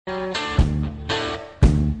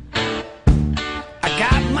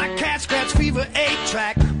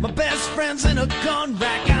track. My best friend's in a gun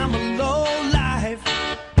rack. I'm a low life.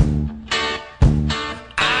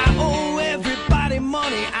 I owe everybody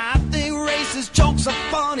money. I think racist jokes are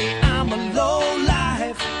funny. I'm a low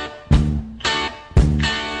life.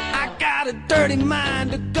 I got a dirty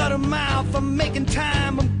mind, a gutter mouth. I'm making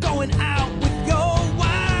time. I'm going out with your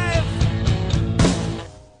wife.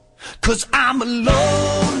 'Cause I'm a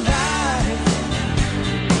low life.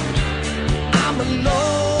 I'm a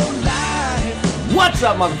low life. What's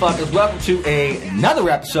up, motherfuckers? Welcome to another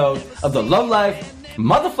episode of the Low Life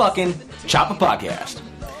motherfucking Chopper Podcast.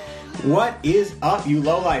 What is up, you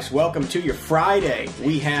lowlifes? Welcome to your Friday.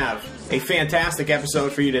 We have a fantastic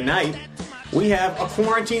episode for you tonight. We have a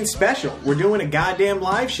quarantine special. We're doing a goddamn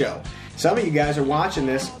live show. Some of you guys are watching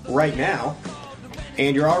this right now,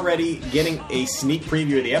 and you're already getting a sneak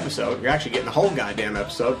preview of the episode. You're actually getting the whole goddamn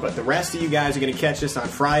episode, but the rest of you guys are going to catch this on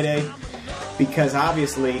Friday because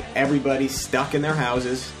obviously everybody's stuck in their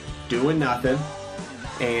houses doing nothing,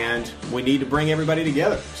 and we need to bring everybody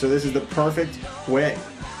together. So this is the perfect way.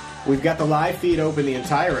 We've got the live feed open the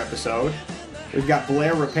entire episode. We've got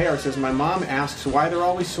Blair Repair says, my mom asks why they're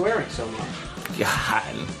always swearing so much. God.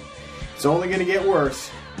 It's only going to get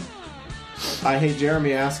worse. I Hate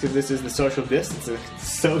Jeremy asks if this is the social distancing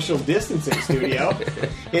studio.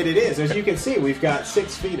 And it is. As you can see, we've got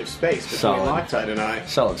 6 feet of space between Solid. Loctite and I.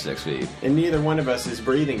 Solid 6 feet. And neither one of us is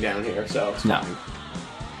breathing down here, so it's No. fine.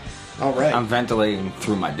 All right. I'm ventilating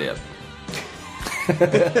through my dip.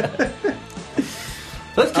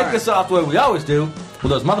 Let's kick this off the way we always do with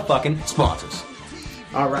those motherfucking sponsors.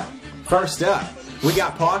 All right. First up, we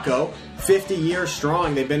got Paco. 50 years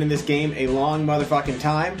strong. They've been in this game a long motherfucking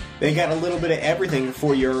time. They got a little bit of everything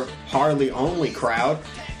for your Harley-only crowd.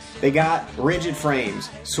 They got rigid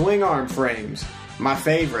frames, swing arm frames, my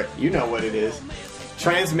favorite, you know what it is,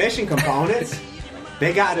 transmission components.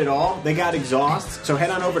 They got it all. They got exhausts. So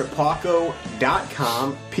head on over to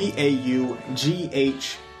Paco.com,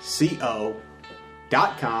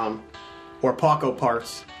 PAUGHCO.com, or Paco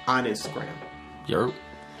Parts on Instagram. Yo.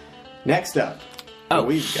 Next up, Oh,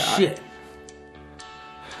 we've got... shit.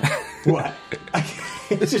 What?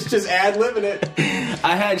 just ad-libbing it.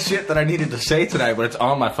 I had shit that I needed to say tonight, but it's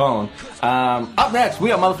on my phone. Up next, we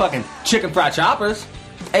got motherfucking Chicken Fried Choppers,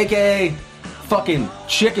 a.k.a. fucking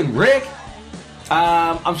Chicken Rick.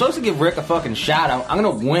 I'm supposed to give Rick a fucking shout-out. I'm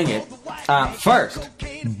going to wing it first.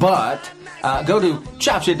 But go to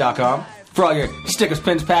chopshit.com for all your stickers,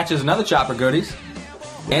 pins, patches, and other chopper goodies.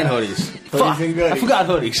 And hoodies. Fuck, and goodies. I forgot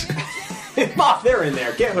hoodies. Fuck, they're in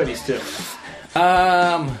there. Get hoodies, too.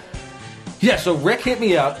 Yeah, so Rick hit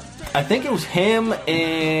me up. I think it was him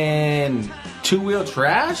and Two Wheel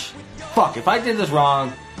Trash? Fuck, if I did this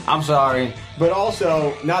wrong, I'm sorry. But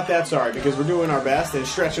also, not that sorry, because we're doing our best and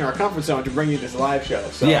stretching our comfort zone to bring you this live show.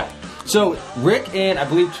 So. Yeah. So Rick and I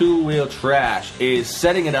believe Two Wheel Trash is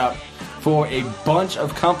setting it up for a bunch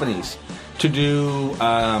of companies to do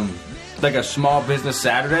like a small business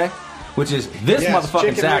Saturday, which is this motherfucking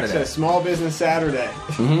Chicken Saturday. Rick says Small Business Saturday.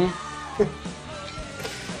 Mm-hmm.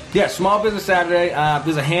 Yeah, Small Business Saturday.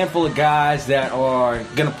 There's a handful of guys that are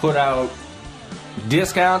going to put out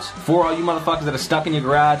discounts for all you motherfuckers that are stuck in your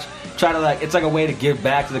garage. Try to it's like a way to give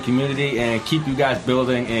back to the community and keep you guys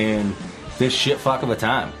building in this shit fuck of a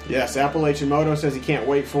time. Yes, Appalachian Moto says he can't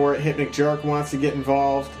wait for it. Hypnic Jerk wants to get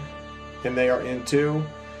involved, and they are in too.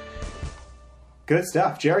 Good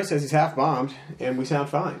stuff. Jerry says he's half bombed, and we sound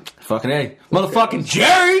fine. Fucking A. Motherfucking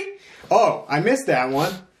Jerry! Oh, I missed that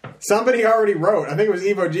one. Somebody already wrote, I think it was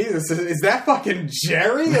Evo Jesus, is that fucking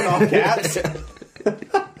Jerry in all caps?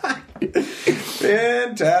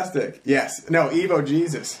 Fantastic. Yes. No, Evo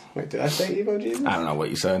Jesus. Wait, did I say Evo Jesus? I don't know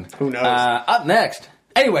what you said. Who knows? Up next.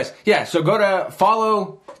 Anyways, yeah, so go to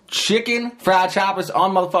follow Chicken Fried Choppers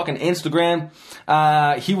on motherfucking Instagram.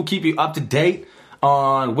 He will keep you up to date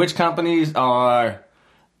on which companies are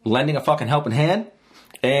lending a fucking helping hand.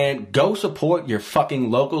 And go support your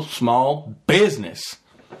fucking local small business.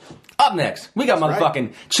 Up next, we got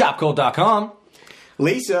motherfucking Chopgold.com.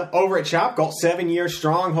 Lisa over at Chopgold, 7 years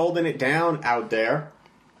strong, holding it down out there.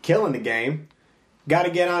 Killing the game. Got to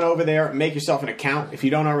get on over there, make yourself an account if you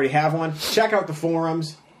don't already have one. Check out the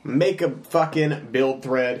forums. Make a fucking build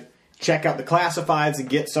thread. Check out the classifieds and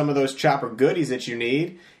get some of those chopper goodies that you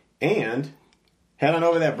need. And head on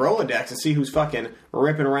over to that Brolodex and see who's fucking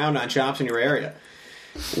ripping around on chops in your area.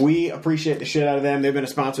 We appreciate the shit out of them. They've been a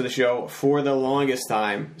sponsor of the show for the longest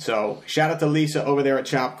time. So shout out to Lisa over there at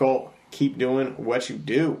Chopgold. Keep doing what you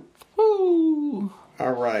do. Woo!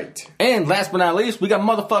 All right. And last but not least, we got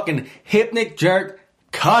motherfucking Hypnic Jerk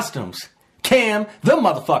Customs. Cam, the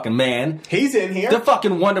motherfucking man. He's in here. The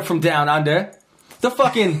fucking wonder from down under. The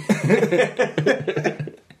fucking...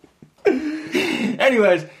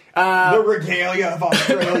 Anyways, the regalia of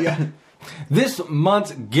Australia. this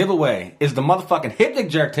month's giveaway is the motherfucking Hypnic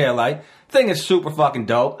Jerk taillight. Thing is super fucking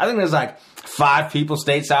dope. I think there's like 5 people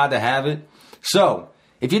stateside that have it. So,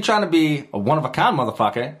 if you're trying to be a one-of-a-kind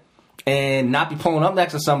motherfucker and not be pulling up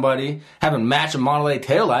next to somebody having matching Model A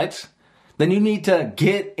taillights, then you need to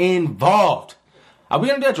get involved. Are we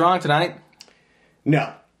going to do a drawing tonight?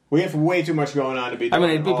 No. We have way too much going on to be doing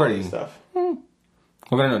it'd be all pretty... this stuff. We're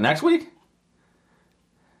going to do it next week?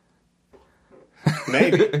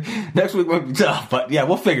 Maybe. Next week might be tough, but yeah,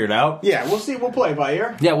 we'll figure it out. Yeah, we'll see. We'll play it by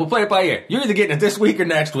ear. Yeah, we'll play it by ear. You're either getting it this week or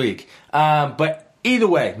next week. But either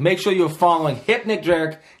way, make sure you're following Hypnic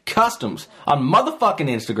Jerk Customs on motherfucking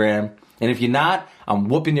Instagram. And if you're not, I'm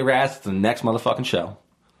whooping your ass at the next motherfucking show.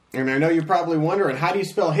 And I know you're probably wondering, how do you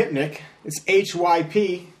spell Hypnic? It's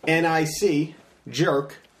Hypnic,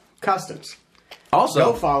 Jerk Customs. Also,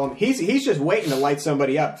 Go follow him. He's just waiting to light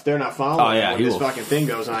somebody up if they're not following him when this fucking thing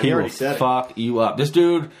goes on. He already said it. Fuck you up. This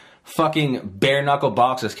dude fucking bare knuckle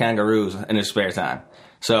boxes kangaroos in his spare time.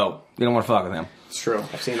 So, you don't want to fuck with him. It's true.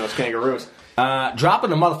 I've seen those kangaroos. Dropping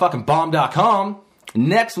the motherfucking bomb.com.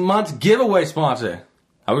 Next month's giveaway sponsor.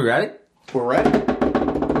 Are we ready? We're ready.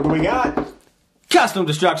 What do we got? Custom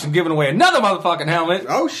Destruction giving away another motherfucking helmet.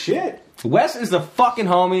 Oh, shit. Wes is the fucking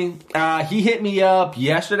homie. He hit me up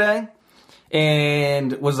yesterday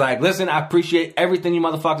and was like, listen, I appreciate everything you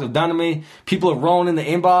motherfuckers have done to me. People are rolling in the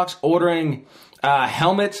inbox, ordering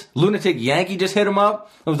helmets. Lunatic Yankee just hit him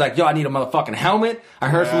up. It was like, yo, I need a motherfucking helmet. I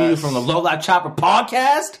heard from you from the Low Life Chopper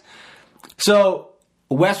podcast. So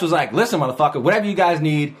Wes was like, listen, motherfucker, whatever you guys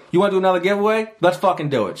need, you want to do another giveaway? Let's fucking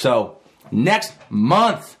do it. So next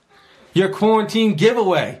month, your quarantine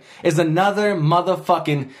giveaway is another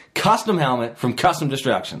motherfucking custom helmet from Custom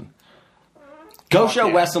Destruction. Go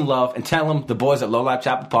show Wes some love and tell him the boys at Low Life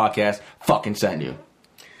Chopper podcast fucking send you.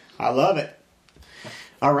 I love it.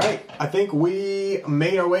 All right. I think we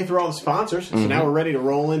made our way through all the sponsors. So now we're ready to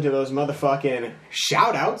roll into those motherfucking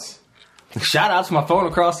shout-outs. Shout out to my phone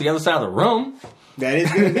across the other side of the room. That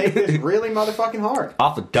is going to make this really motherfucking hard.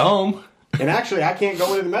 Off the dome. And actually, I can't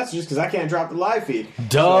go into the messages because I can't drop the live feed.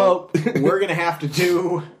 Dope. So we're going to have to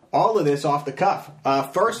do all of this off the cuff.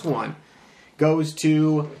 First one goes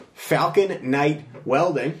to Falcon Knight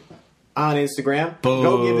Welding on Instagram. Boo.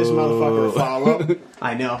 Go give this motherfucker a follow.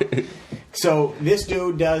 I know. So this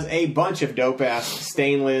dude does a bunch of dope-ass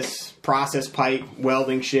stainless process pipe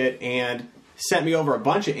welding shit and sent me over a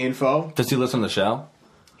bunch of info. Does he listen to the show?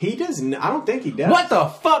 He doesn't. I don't think he does. What the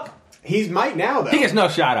fuck? He might now, though. He gets no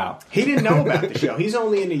shout out. He didn't know about the show. He's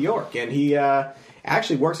only in New York, and he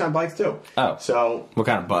actually works on bikes, too. Oh. So, What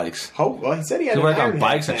kind of bikes? well, he said he had He an work on iron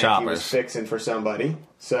bikes head and tank he was choppers. fixing for somebody.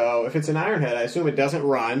 So, if it's an iron head, I assume it doesn't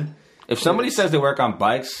run. If somebody says they work on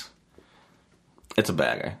bikes, it's a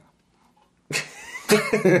bagger.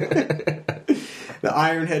 The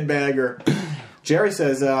iron head bagger. Jerry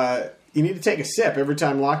says, you need to take a sip every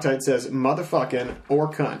time Loctite says motherfucking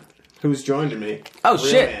or cunt. Who's joining me? Oh, Real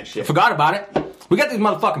shit. man shit. Forgot about it. We got these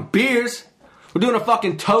motherfucking beers. We're doing a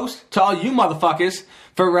fucking toast to all you motherfuckers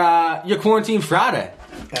for your Quarantine Friday.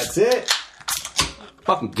 That's it.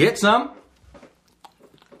 Fucking get some.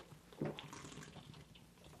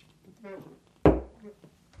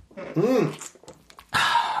 Whew.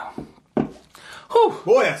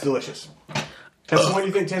 Boy, that's delicious. That's the one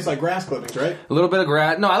you think tastes like grass clippings, right? A little bit of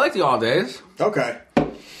grad. No, I like the all days. Okay.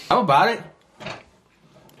 I'm about it.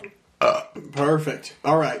 Perfect.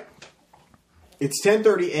 All right. It's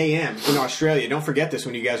 10:30 a.m. in Australia. Don't forget this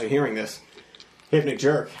when you guys are hearing this. Hypnic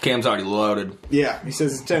Jerk. Cam's already loaded. Yeah, he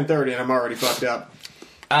says it's 10:30 and I'm already fucked up.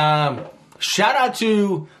 Shout out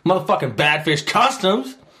to motherfucking Badfish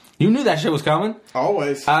Customs. You knew that shit was coming.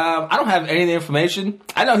 Always. I don't have any of the information.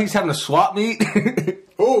 I know he's having a swap meet.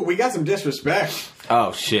 Oh, we got some disrespect.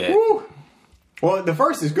 Oh, shit. Woo. Well, the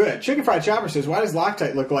first is good. Chicken Fried Chopper says, why does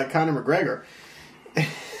Loctite look like Conor McGregor?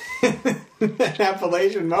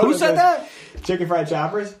 Appalachian Moto Who said that? Chicken Fried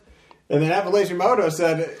Choppers. And then Appalachian Moto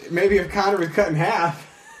said, maybe if Conor was cut in half.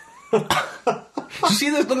 Did you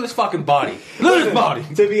see this? Look at this fucking body. Look at his body.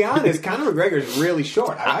 To be honest, Conor McGregor is really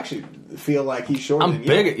short. I actually feel like he's shorter than I'm you.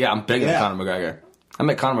 big. Yeah, I'm bigger than Conor McGregor. I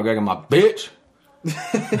make Conor McGregor my bitch.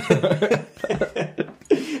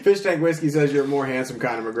 Fish Tank Whiskey says you're a more handsome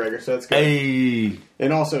Conor McGregor, so that's good. Hey.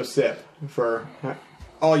 And also Sip for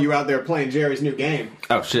all you out there playing Jerry's new game.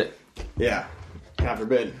 Oh, shit. Yeah. God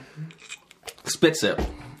forbid. Spit sip.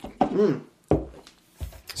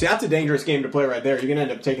 See, that's a dangerous game to play right there. You're going to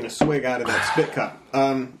end up taking a swig out of that spit cup.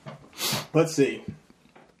 Let's see.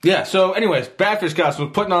 Yeah, so anyways, Badfish Customs was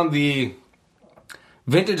putting on the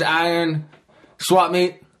vintage iron swap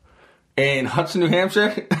meet in Hudson, New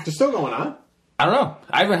Hampshire. It's still going on. I don't know.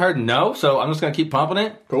 I haven't heard no, so I'm just going to keep pumping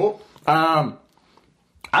it. Cool. I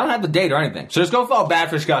don't have the date or anything. So just go follow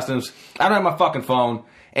Badfish Customs. I don't have my fucking phone.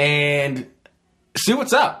 And see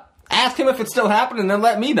what's up. Ask him if it's still happening and then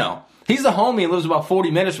let me know. He's the homie and lives about 40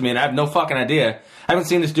 minutes from me and I have no fucking idea. I haven't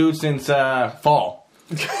seen this dude since fall.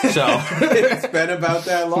 So It's been about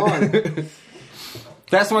that long.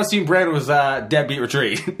 that's when I seen Brandon was Deadbeat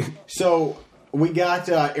Retreat. So we got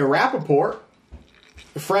Rappaport,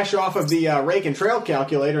 fresh off of the Rake and Trail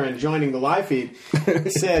calculator and joining the live feed,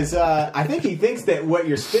 says, I think he thinks that what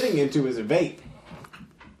you're spitting into is a vape.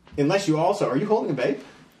 Unless you also... Are you holding a vape?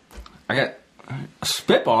 I got a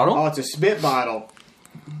spit bottle. Oh, it's a spit bottle.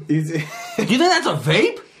 You think that's a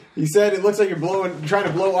vape? He said it looks like you're trying to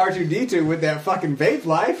blow R2-D2 with that fucking vape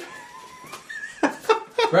life.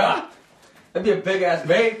 Bruh, that'd be a big-ass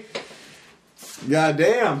vape. God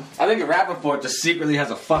damn. I think Rappaport just secretly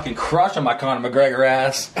has a fucking crush on my Conor McGregor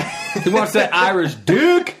ass. He wants that Irish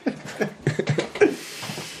Duke.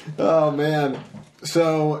 Oh, man.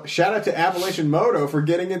 So, shout out to Appalachian Moto for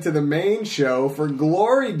getting into the main show for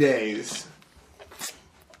Glory Days.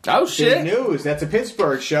 Oh, Big shit. news. That's a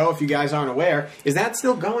Pittsburgh show, if you guys aren't aware. Is that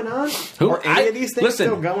still going on? Or any of these things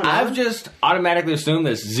still going on? I've just automatically assumed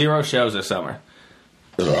there's 0 shows this summer.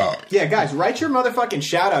 Yeah, guys, write your motherfucking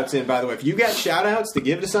shout-outs in, by the way. If you got shout-outs to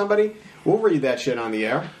give to somebody, we'll read that shit on the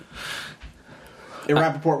air. If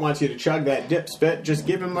Rappaport wants you to chug that dip spit, just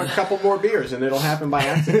give him a couple more beers and it'll happen by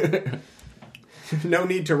accident. No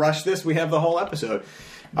need to rush this. We have the whole episode.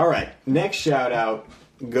 All right, next shout-out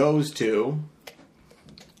goes to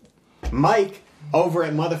Mike over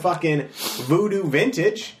at motherfucking Voodoo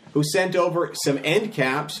Vintage, who sent over some end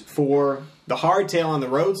caps for the hardtail on the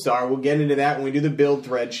Roadstar. We'll get into that when we do the build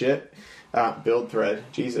thread shit. Build thread.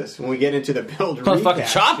 Jesus. When we get into the build Fucking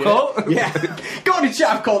Chop Coat. Yeah. Go to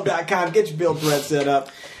chopcoat.com. Get your build thread set up.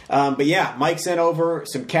 But yeah, Mike sent over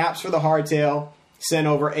some caps for the hardtail. Sent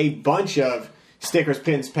over a bunch of stickers,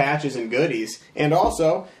 pins, patches, and goodies. And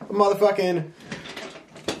also a motherfucking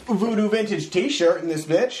Voodoo Vintage t-shirt in this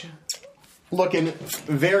bitch. Looking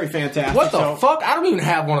very fantastic. What the fuck? I don't even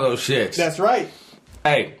have one of those shits. That's right.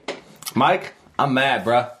 Hey, Mike, I'm mad,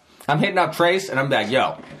 bruh. I'm hitting up Trace, and I'm like,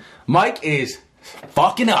 yo, Mike is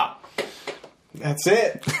fucking up. That's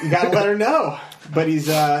it. You gotta let her know. But he's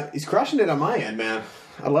crushing it on my end, man.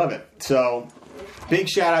 I love it. So, big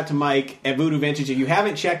shout out to Mike at Voodoo Vintage. If you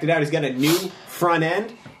haven't checked it out, he's got a new front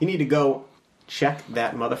end. You need to go check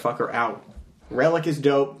that motherfucker out. Relic is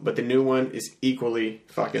dope, but the new one is equally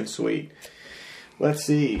fucking sweet. Let's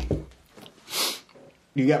see.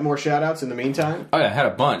 You got more shout outs in the meantime? Oh, yeah, I had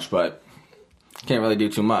a bunch, but can't really do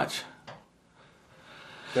too much.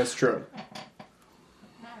 That's true.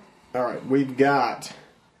 All right, we've got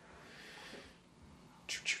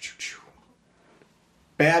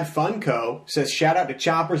Bad Funco says, shout out to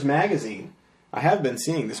Choppers Magazine. I have been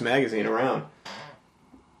seeing this magazine around.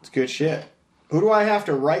 It's good shit. Who do I have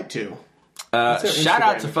to write to? Shout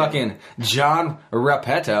out to fucking John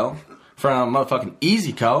Repetto from motherfucking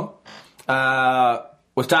Easy Co.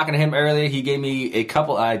 Was talking to him earlier. He gave me a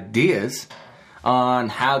couple ideas on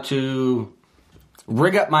how to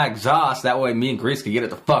rig up my exhaust. That way me and Grease could get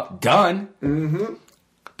it the fuck done. Mm-hmm.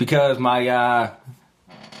 Because my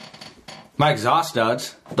exhaust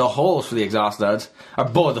studs, the holes for the exhaust studs, are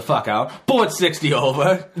bored the fuck out. Bored 60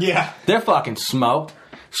 over. Yeah. They're fucking smoked.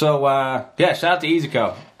 So, yeah, shout out to Easy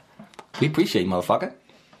Co. We appreciate you, motherfucker.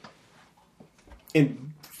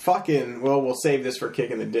 And fucking, well, we'll save this for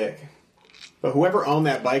kicking the dick. But whoever owned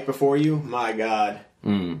that bike before you, my God.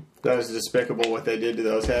 That was despicable what they did to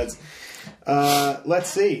those heads. Let's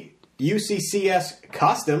see. UCCS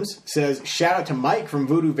Customs says, shout out to Mike from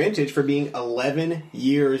Voodoo Vintage for being 11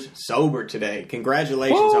 years sober today.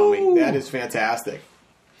 Congratulations, homie. That is fantastic.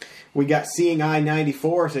 We got Seeing Eye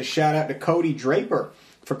 94 says, shout out to Cody Draper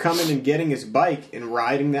for coming and getting his bike and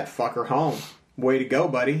riding that fucker home. Way to go,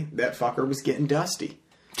 buddy. That fucker was getting dusty.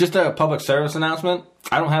 Just a public service announcement.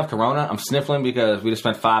 I don't have Corona. I'm sniffling because we just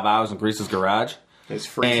spent 5 hours in Grease's garage. It's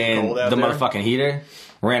freezing and cold out the there. motherfucking heater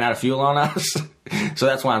ran out of fuel on us. So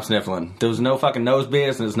that's why I'm sniffling. There was no fucking nose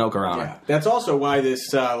beers and there's no Corona. Yeah. That's also why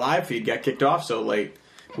this live feed got kicked off so late.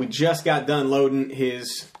 We just got done loading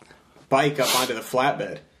his bike up onto the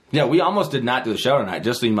flatbed. Yeah, we almost did not do the show tonight,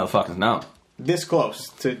 just so you motherfuckers know. This close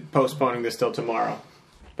to postponing this till tomorrow.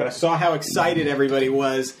 But I saw how excited everybody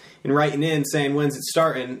was in writing in saying, when's it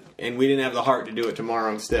starting? And we didn't have the heart to do it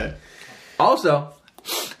tomorrow instead. Also,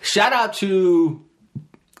 shout out to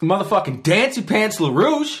motherfucking Dancy Pants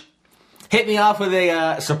LaRouche. Hit me off with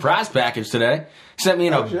a surprise package today. Sent me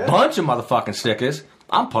in a bunch of motherfucking stickers.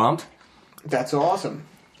 I'm pumped. That's awesome.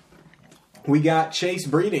 We got Chase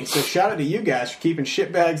Breeding. So shout out to you guys for keeping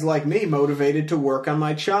shitbags like me motivated to work on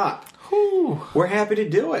my chop. Whew. We're happy to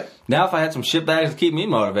do it. Now if I had some shitbags to keep me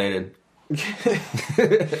motivated.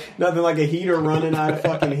 Nothing like a heater running out of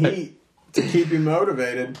fucking heat to keep you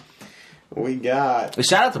motivated. We got...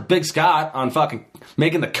 Shout out to Big Scott on fucking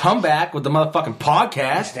making the comeback with the motherfucking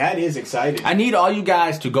podcast. That is exciting. I need all you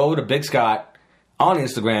guys to go to Big Scott on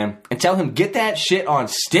Instagram and tell him get that shit on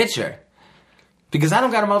Stitcher. Because I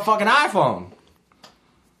don't got a motherfucking iPhone.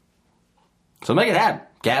 So make it happen,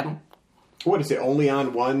 Captain. What is it, only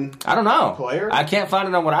on one I don't know. player? I can't find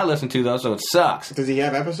it on what I listen to, though, so it sucks. Does he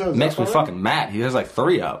have episodes? Makes up me already? fucking mad. He has like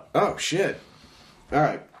 3 up. Oh, shit. All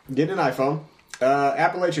right. Get an iPhone.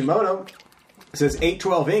 Appalachian Moto says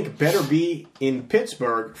 812 Inc. better be in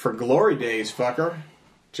Pittsburgh for Glory Days, fucker.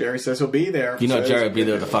 Jerry says he'll be there. You know Says Jerry would be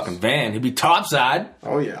there with the fucking van. He'd be topside.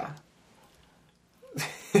 Oh, yeah.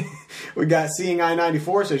 We got Seeing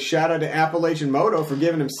I-94 says shout out to Appalachian Moto for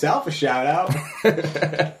giving himself a shout out.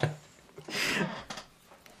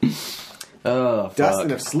 Oh, fuck.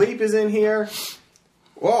 Dustin of Sleep is in here.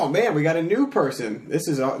 Oh man, we got a new person. This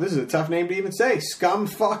is a tough name to even say.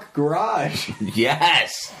 Scumfuck Garage.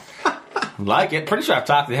 Yes. Like it. Pretty sure I've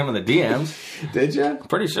talked to him in the DMs. Did you?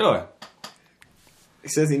 Pretty sure. He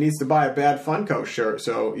says he needs to buy a Bad Funko shirt,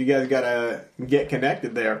 so you guys gotta get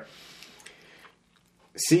connected there.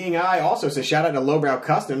 Seeing Eye also says shout out to Lowbrow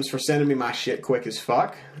Customs for sending me my shit quick as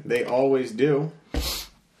fuck. They always do.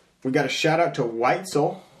 We got a shout out to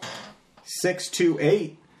Weitzel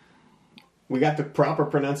 628. We got the proper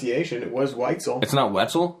pronunciation. It was Weitzel. It's not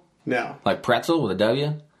Wetzel? No. Like pretzel with a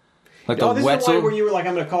W? Like Oh, the this is the Wetzel? one where you were like,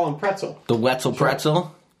 I'm going to call him Pretzel. The Wetzel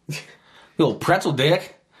pretzel? The little pretzel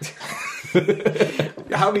dick?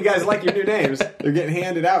 How do you guys like your new names? They're getting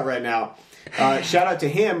handed out right now. Shout out to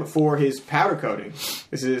him for his powder coating.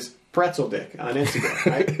 This is Pretzel Dick on Instagram,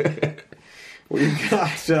 right? We've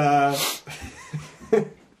got,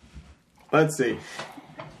 let's see.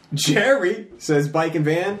 Jerry says bike and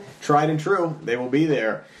van, tried and true. They will be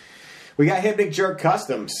there. We got Hypnic Jerk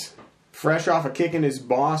Customs. Fresh off of kicking his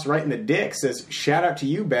boss right in the dick, says, shout out to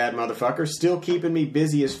you, bad motherfucker. Still keeping me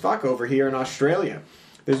busy as fuck over here in Australia.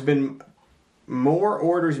 There's been more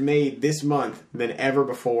orders made this month than ever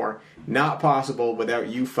before. Not possible without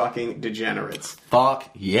you fucking degenerates. Fuck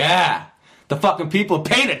yeah. The fucking people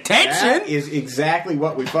paying attention. That is exactly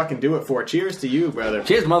what we fucking do it for. Cheers to you, brother.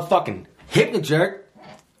 Cheers, motherfucking Hypnic Jerk.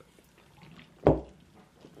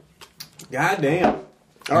 God damn. All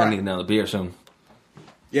I right. need another beer soon.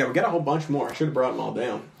 Yeah, we got a whole bunch more. I should have brought them all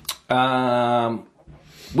down.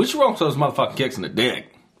 We should roll those motherfucking kicks in the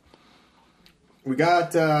dick. We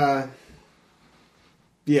got,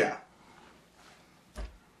 yeah.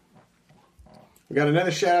 We got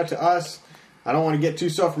another shout out to us. I don't want to get too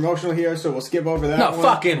self-promotional here, so we'll skip over that No, one.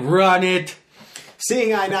 fucking run it.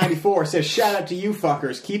 Seeing I-94 says, shout out to you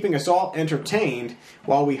fuckers, keeping us all entertained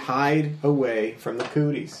while we hide away from the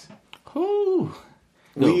cooties. Ooh.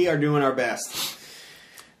 We are doing our best.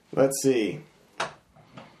 Let's see.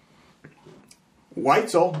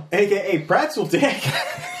 Weitzel, a.k.a. Pretzel Dick.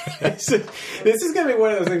 This is going to be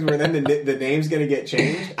one of those things where then the name's going to get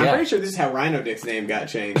changed. I'm Yeah. pretty sure this is how Rhino Dick's name got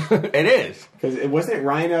changed. It is. Because it wasn't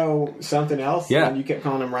Rhino something else? Yeah. And you kept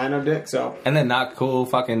calling him Rhino Dick, so And then not cool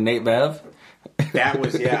fucking Nate Bev. that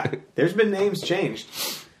was, yeah. There's been names changed.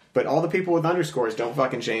 But all the people with underscores don't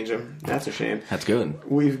fucking change them. That's a shame. That's good.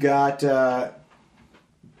 We've got...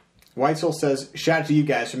 Weitzel says, shout out to you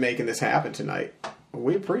guys for making this happen tonight.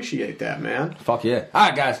 We appreciate that, man. Fuck yeah.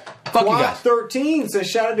 Alright, guys. Fuck you guys. 13 says,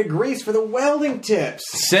 shout out to Grease for the welding tips.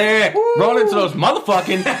 Sick. Woo. Roll into those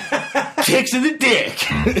motherfucking kicks in the dick.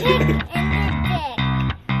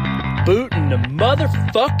 Boot in the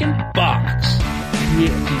motherfucking box.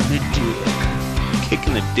 Kick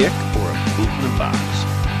in the dick or a boot in the box?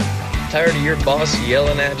 Tired of your boss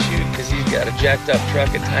yelling at you because he's got a jacked up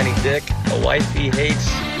truck, a tiny dick, a wife he hates,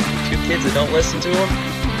 2 kids that don't listen to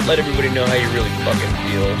him? Let everybody know how you really fucking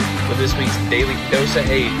feel with this week's Daily Dose of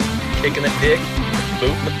Hate. Kick in the dick,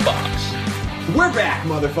 boot in the box. We're back,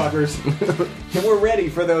 motherfuckers. And we're ready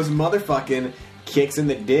for those motherfucking kicks in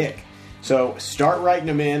the dick. So start writing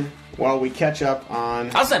them in while we catch up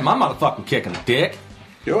on... I'll say my motherfucking kick in the dick.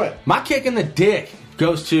 Do it. My kick in the dick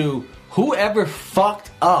goes to whoever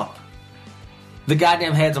fucked up the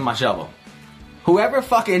goddamn heads on my shovel. Whoever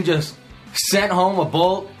fucking just sent home a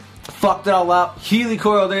bolt, fucked it all up, Healy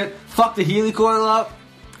coiled it, fucked the Healy coil up,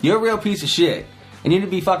 you're a real piece of shit. And you need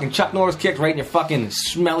to be fucking Chuck Norris kicked right in your fucking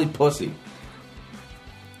smelly pussy.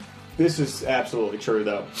 This is absolutely true,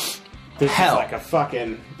 though. This Hell. is like a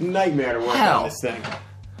fucking nightmare to work Hell. on this thing.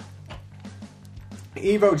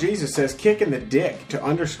 Evo Jesus says, kicking the dick to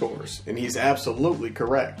underscores, and he's absolutely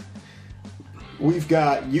correct. We've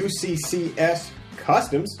got UCCS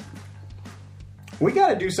Customs. We got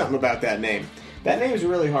to do something about that name. That name is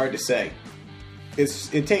really hard to say.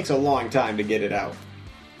 It takes a long time to get it out.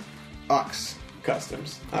 Ux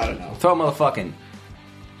Customs. I don't know. Throw a motherfucking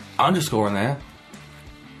underscore in there.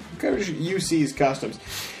 UC's Customs.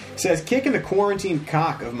 Says, kicking the quarantine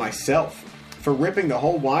cock of myself for ripping the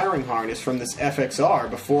whole wiring harness from this FXR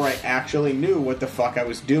before I actually knew what the fuck I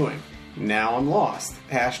was doing. Now I'm lost.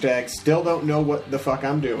 Hashtag still don't know what the fuck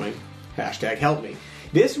I'm doing. Hashtag help me.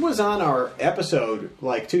 This was on our episode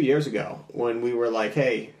like 2 years ago when we were like,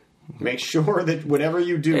 hey, make sure that whatever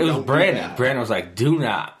you do, It was don't do Brandon. that. Brandon was like, do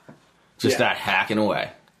not. Just Yeah. start hacking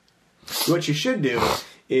away. What you should do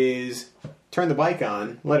is turn the bike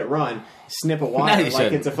on, let it run, snip a wire you like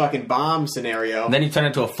shouldn't. it's a fucking bomb scenario, And then you turn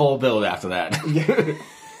into a full build after that.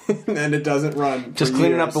 and it doesn't run. Just for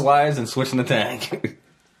cleaning years. up the wires and switching the tank.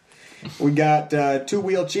 We got Two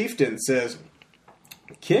Wheel Chieftain says,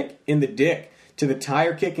 kick in the dick to the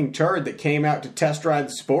tire kicking turd that came out to test drive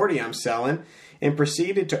the Sporty I'm selling and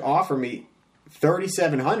proceeded to offer me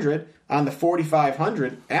 $3,700 on the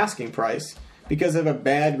 $4,500 asking price because of a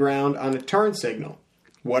bad ground on a turn signal.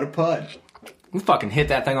 What a pud. You fucking hit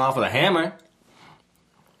that thing off with a hammer.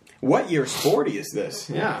 What year Sporty is this?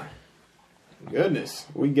 Yeah. Goodness.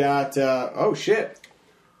 We got, oh shit.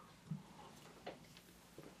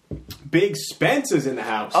 Big Spence is in the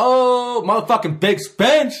house. Oh, motherfucking Big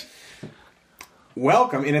Spence.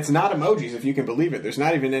 Welcome, and it's not emojis, if you can believe it. There's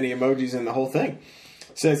not even any emojis in the whole thing.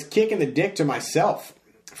 It says, kicking the dick to myself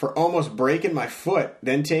for almost breaking my foot,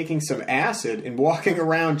 then taking some acid and walking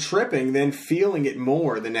around tripping, then feeling it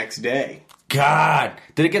more the next day. God.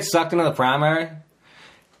 Did it get sucked into the primary?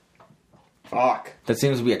 Fuck. That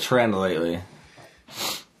seems to be a trend lately.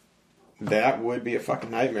 That would be a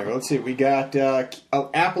fucking nightmare. Let's see. We got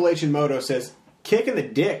Appalachian Moto says, kicking the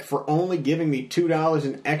dick for only giving me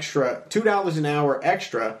 $2 an hour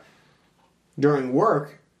extra during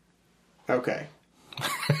work. Okay.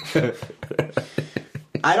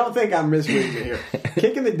 I don't think I'm misreading it here.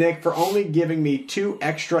 Kicking the dick for only giving me $2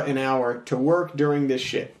 extra an hour to work during this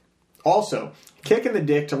shit. Also, kicking the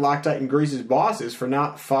dick to Loctite and Grease's bosses for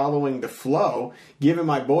not following the flow, giving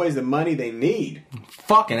my boys the money they need.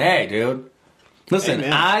 Fucking A, dude. Listen,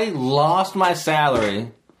 Amen. I lost my salary,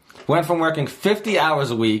 went from working 50 hours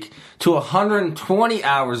a week to 120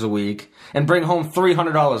 hours a week, and bring home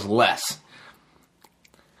 $300 less.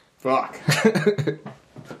 Fuck.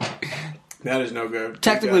 That is no good.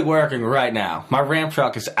 Technically working right now. My ramp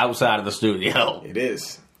truck is outside of the studio. It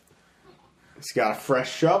is. It's got a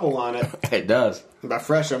fresh shovel on it. It does. By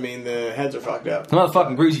fresh, I mean the heads are fucked up.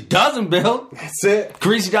 Motherfucking Greasy doesn't, Bill. That's it.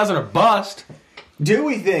 Greasy doesn't or bust.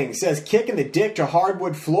 Dewey Thing says, kicking the dick to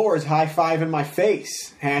hardwood floors, high five in my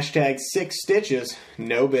face. Hashtag 6 stitches,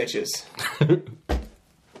 no bitches.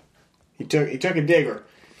 He took a digger.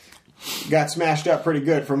 Got smashed up pretty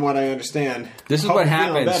good from what I understand. This is Hope what you're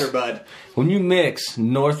feeling happens. better, bud. When you mix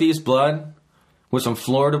Northeast blood with some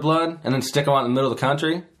Florida blood and then stick them out in the middle of the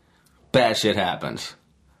country, bad shit happens.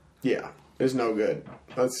 Yeah, it's no good.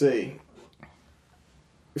 Let's see.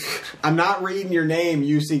 I'm not reading your name,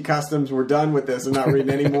 UC Customs. We're done with this. I'm not reading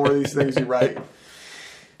any more of these things you write.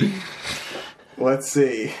 Let's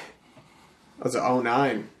see. That's an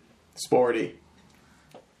 09. Sporty.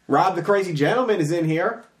 Rob the Crazy Gentleman is in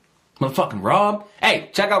here. Motherfucking Rob. Hey,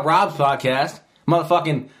 check out Rob's podcast.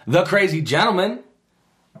 Motherfucking The Crazy Gentleman.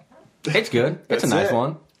 It's good. It's a That's nice it.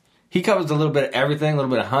 one. He covers a little bit of everything, a little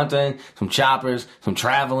bit of hunting, some choppers, some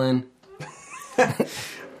traveling.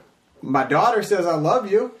 My daughter says I love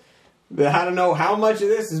you. I don't know how much of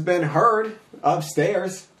this has been heard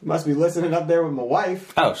upstairs. Must be listening up there with my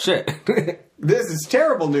wife. Oh, shit. This is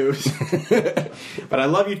terrible news. But I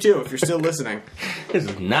love you too if you're still listening. This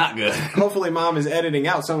is not good. Hopefully mom is editing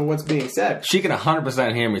out some of what's being said. She can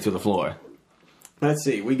 100% hear me through the floor. Let's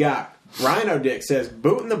see. We got Rhino Dick says,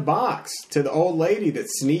 boot in the box to the old lady that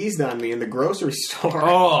sneezed on me in the grocery store.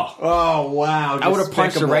 Oh. Oh, wow. I would have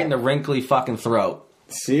punched her despicable. right in the wrinkly fucking throat.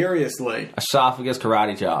 Seriously. Esophagus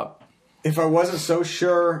karate chop. If I wasn't so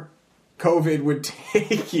sure COVID would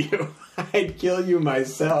take you, I'd kill you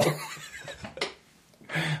myself.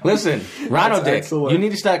 Listen, Rhino That's Dick, excellent. you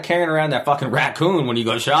need to start carrying around that fucking raccoon when you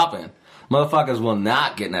go shopping. Motherfuckers will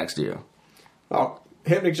not get next to you. Oh,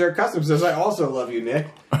 Hypnic Jerk Custom says, I also love you, Nick.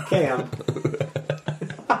 Cam.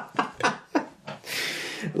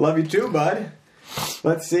 Love you too, bud.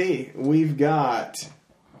 Let's see. We've got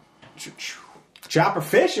Chopper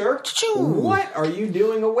Fisher. Choo-choo. What are you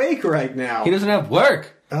doing awake right now? He doesn't have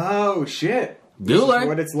work. Oh, shit. Bueller.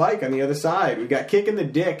 What it's like on the other side. We got kicking the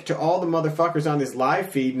dick to all the motherfuckers on this live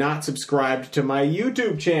feed not subscribed to my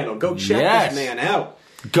YouTube channel. Go check this man out.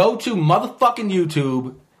 Go to motherfucking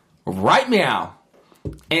YouTube right now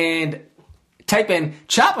and type in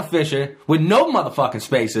Chopper Fisher with no motherfucking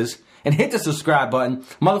spaces and hit the subscribe button.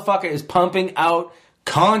 Motherfucker is pumping out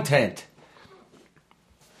content.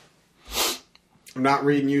 I'm not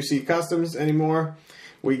reading UC Customs anymore.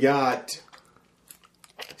 We got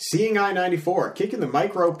Seeing I-94, kicking the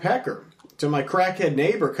micro pecker to my crackhead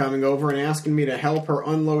neighbor coming over and asking me to help her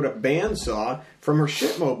unload a bandsaw from her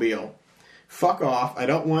shitmobile. Fuck off. I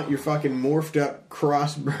don't want your fucking morphed up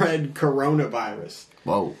crossbred coronavirus.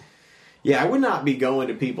 Whoa. Yeah, I would not be going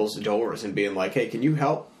to people's doors and being like, hey, can you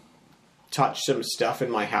help touch some stuff in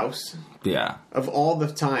my house? Yeah. Of all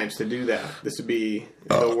the times to do that, this would be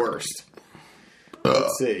the worst.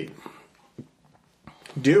 Let's see.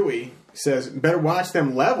 Dewey says, better watch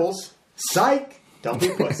them levels. Psych! Don't be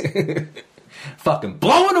a pussy. Fucking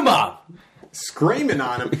blowing them up. Screaming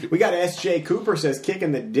on him. We got S.J. Cooper says,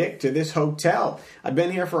 kicking the dick to this hotel. I've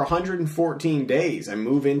been here for 114 days. I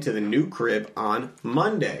move into the new crib on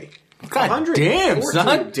Monday. God damn,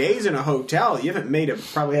 son. days in a hotel. You haven't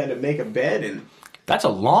probably had to make a bed in That's a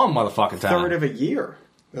long motherfucking time. third of a year.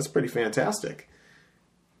 That's pretty fantastic.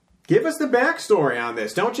 Give us the backstory on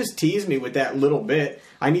this. Don't just tease me with that little bit.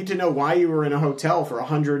 I need to know why you were in a hotel for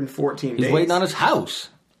 114 days. He's waiting on his house.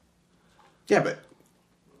 Yeah, but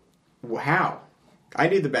how? I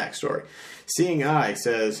need the backstory. Seeing Eye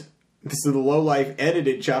says, this is the Low Life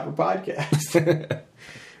edited Chopper podcast.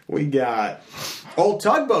 We got Old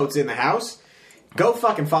Tugboat's in the house. Go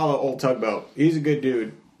fucking follow Old Tugboat. He's a good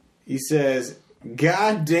dude. He says,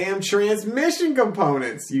 goddamn transmission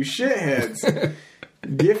components, you shitheads.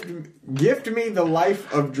 Gift me the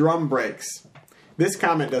life of drum brakes. This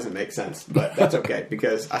comment doesn't make sense, but that's okay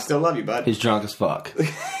because I still love you, bud. He's drunk as fuck.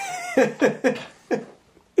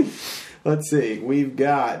 Let's see. We've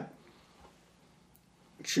got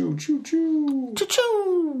choo choo choo Choo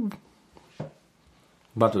choo.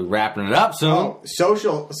 About to be wrapping it up soon. Oh,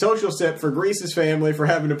 social sip for Grease's family for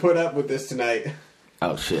having to put up with this tonight.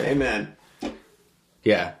 Oh shit. Amen.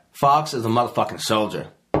 Yeah. Fox is a motherfucking soldier.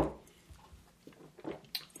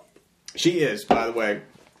 She is, by the way.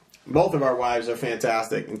 Both of our wives are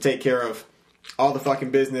fantastic and take care of all the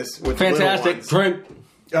fucking business with Fantastic. the little ones. Drink.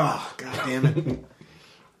 Oh, god damn it.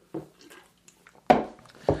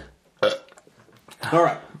 All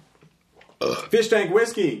right. Fish Tank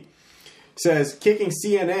Whiskey says, kicking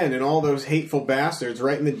CNN and all those hateful bastards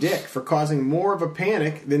right in the dick for causing more of a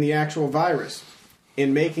panic than the actual virus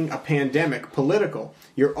in making a pandemic political.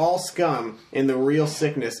 You're all scum and the real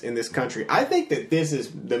sickness in this country. I think that this is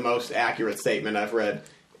the most accurate statement I've read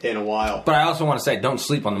in a while. But I also want to say, don't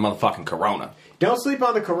sleep on the motherfucking corona. Don't sleep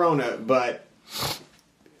on the corona, but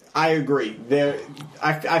I agree.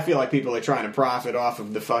 I feel like people are trying to profit off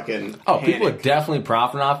of the fucking panic, People are definitely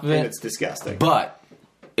profiting off of it. and it's disgusting. But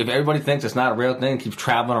if everybody thinks it's not a real thing, keeps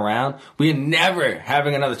traveling around, we are never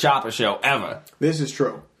having another Chopper show ever. This is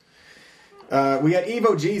true. We got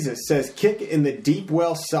Evo Jesus says, kick in the deep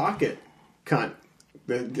well socket, cunt.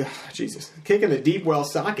 Jesus. Kick in the deep well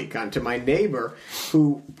socket, cunt, to my neighbor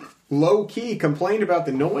who low-key complained about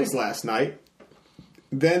the noise last night,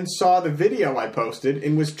 then saw the video I posted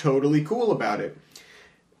and was totally cool about it.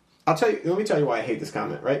 Let me tell you why I hate this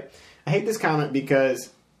comment, right? I hate this comment because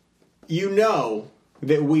you know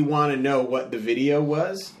that we want to know what the video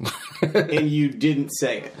was, and you didn't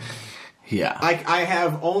say it. Yeah. I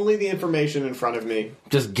have only the information in front of me,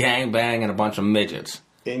 Just gangbang and a bunch of midgets.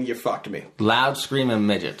 and you fucked me. Loud screaming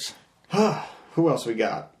midgets. Who else we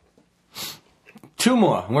got? 2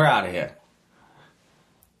 more. We're out of here.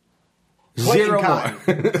 Clayton 0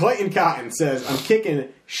 Cotton. more. Clayton Cotton says, I'm kicking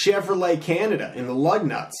Chevrolet Canada in the lug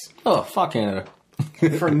nuts Oh, fuck Canada.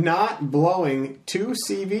 for not blowing 2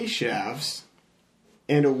 CV shafts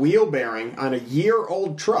and a wheel bearing on a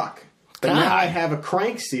year-old truck. But God. now I have a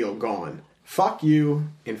crank seal gone. Fuck you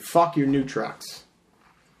and fuck your new trucks.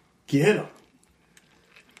 Get 'em.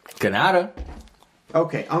 Canada.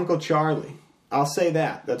 Okay, Uncle Charlie. I'll say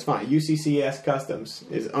that. That's fine. UCCS Customs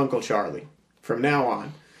is Uncle Charlie from now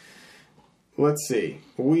on. Let's see.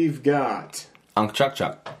 We've got... Uncle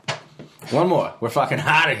Chuck. 1 more. We're fucking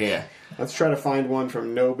out of here. Let's try to find one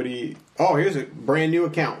from nobody. Oh, here's a brand new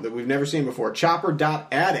account that we've never seen before.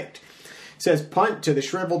 Chopper.addict says, punt to the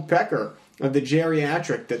shriveled pecker of the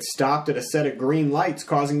geriatric that stopped at a set of green lights,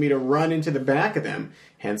 causing me to run into the back of them.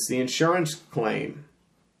 Hence the insurance claim.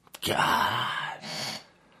 God.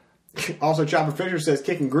 Also, Chopper Fisher says,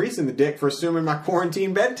 kicking grease in the dick for assuming my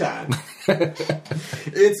quarantine bedtime.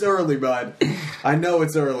 It's early, bud. I know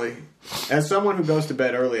it's early. As someone who goes to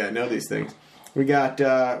bed early, I know these things. We got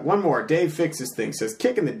one more. Dave Fixes Thing says,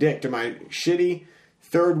 kicking the dick to my shitty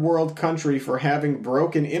third world country for having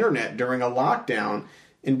broken internet during a lockdown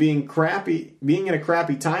and being in a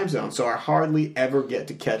crappy time zone, so I hardly ever get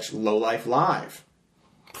to catch Lowlife live.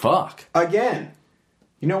 Fuck. Again,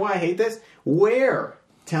 you know why I hate this? Where?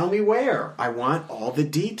 Tell me where. I want all the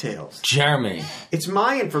details. Jeremy. It's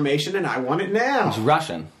my information and I want it now. It's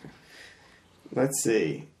Russian. Let's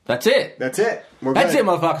see. That's it. That's it. That's it,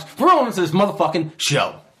 motherfuckers. We're on to this motherfucking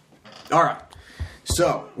show. All right.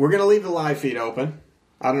 So, we're going to leave the live feed open.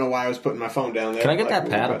 I don't know why I was putting my phone down there. Can I get that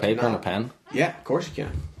pad of paper and a pen? Yeah, of course you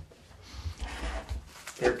can.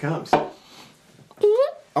 Here it comes.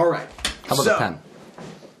 All right. How about the pen?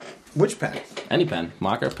 Which pen? Any pen.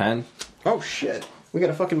 Marker, pen. Oh, shit. We got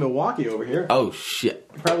a fucking Milwaukee over here. Oh, shit.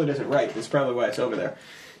 It probably doesn't write. That's probably why it's over there.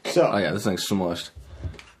 So. Oh, yeah, this thing's smushed.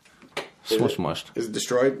 Smushed. Is it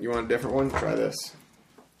destroyed? You want a different one? Try this.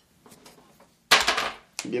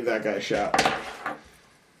 Give that guy a shot.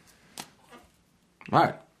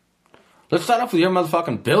 Alright. Let's start off with your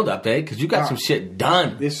motherfucking build update, because you got some shit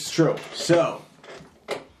done. This is true. So,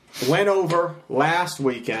 went over last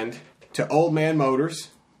weekend to Old Man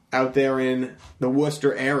Motors out there in the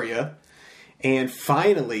Worcester area and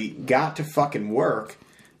finally got to fucking work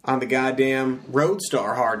on the goddamn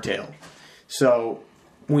Roadstar hardtail. So,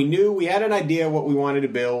 we had an idea what we wanted to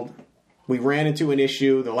build. We ran into an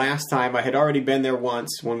issue the last time. I had already been there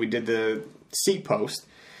once when we did the seat post.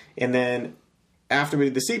 And then after we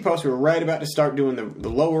did the seat post, we were right about to start doing the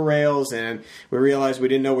lower rails, and we realized we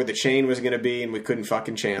didn't know where the chain was going to be, and we couldn't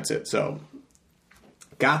fucking chance it. So,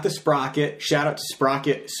 got the sprocket. Shout out to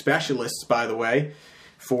sprocket specialists, by the way,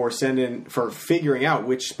 for figuring out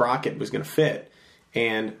which sprocket was going to fit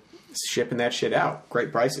and shipping that shit out.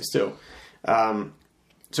 Great prices too.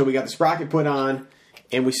 So we got the sprocket put on,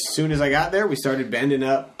 and as soon as I got there, we started bending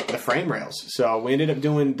up the frame rails. So we ended up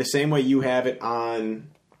doing the same way you have it on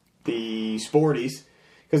the Sporties,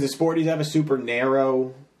 because the Sporties have a super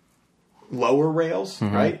narrow lower rails,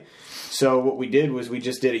 right? So what we did was we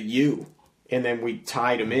just did a U, and then we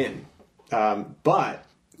tied them in. But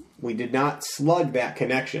we did not slug that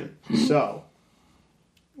connection. So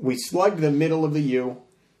we slugged the middle of the U,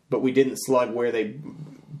 but we didn't slug where they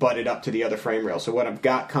butted up to the other frame rail. So what I've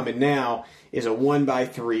got coming now is a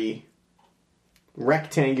 1x3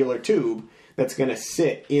 rectangular tube that's going to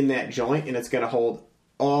sit in that joint, and it's going to hold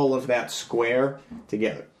all of that square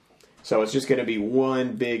together. So it's just going to be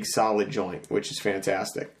one big solid joint, which is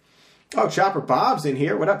fantastic. Oh, Chopper Bob's in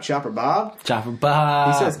here. What up, Chopper Bob? Chopper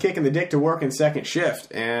Bob. He says kicking the dick to work in second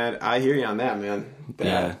shift, and I hear you on that, man.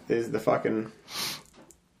 That is the fucking...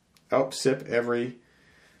 Oh, sip every...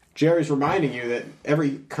 Jerry's reminding you that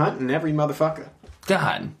every cunt and every motherfucker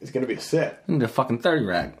God. is going to be a sip. I need a fucking 30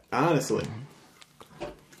 rack. Honestly.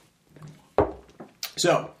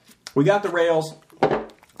 So, we got the rails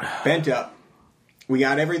bent up. We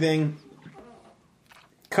got everything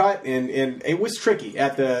cut, and it was tricky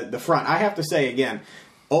at the front. I have to say, again,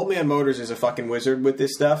 Old Man Motors is a fucking wizard with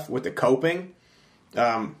this stuff, with the coping.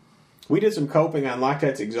 We did some coping on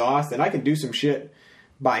Loctite's exhaust, and I can do some shit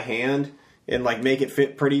by hand and like make it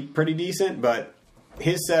fit pretty decent, but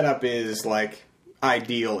his setup is like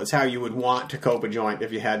ideal. It's how you would want to cope a joint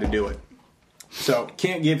if you had to do it. So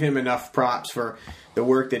can't give him enough props for the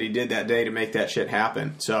work that he did that day to make that shit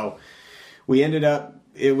happen. So we ended up,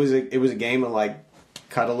 it was a game of like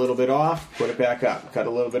cut a little bit off, put it back up, cut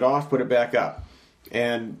a little bit off, put it back up,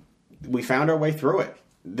 and we found our way through it.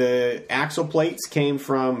 The axle plates came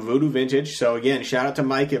from Voodoo Vintage. So again, shout out to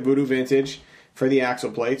Mike at Voodoo Vintage for the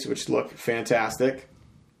axle plates, which look fantastic.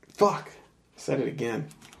 Fuck. Said it again.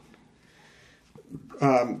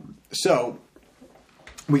 So,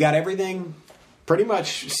 we got everything pretty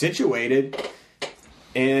much situated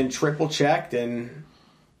and triple checked and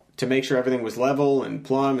to make sure everything was level and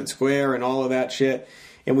plumb and square and all of that shit.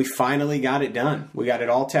 And we finally got it done. We got it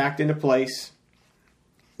all tacked into place,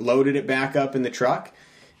 loaded it back up in the truck,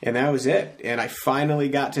 and that was it. And I finally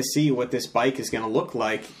got to see what this bike is going to look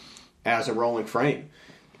like as a rolling frame.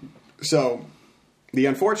 So, the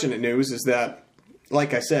unfortunate news is that,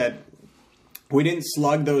 like I said, we didn't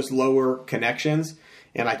slug those lower connections.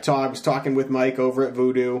 And I was talking with Mike over at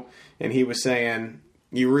Voodoo, and he was saying,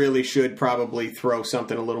 you really should probably throw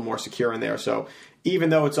something a little more secure in there. So, even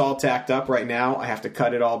though it's all tacked up right now, I have to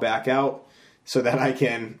cut it all back out so that I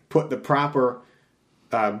can put the proper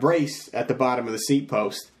brace at the bottom of the seat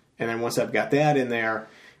post. And then once I've got that in there,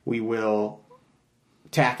 we will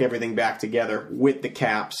tack everything back together with the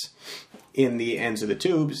caps in the ends of the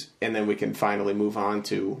tubes, and then we can finally move on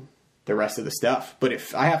to the rest of the stuff. But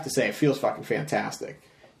I have to say, it feels fucking fantastic.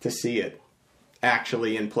 to see it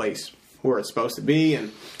actually in place where it's supposed to be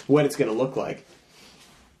and what it's going to look like.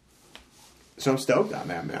 So I'm stoked on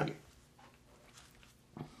that, man.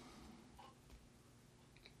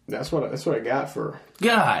 That's what I got for.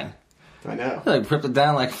 God. I know. I ripped it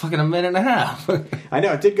down like fucking a minute and a half. I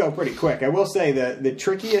know, it did go pretty quick. I will say the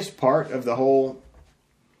trickiest part of the whole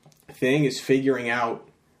thing is figuring out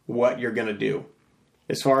what you're going to do.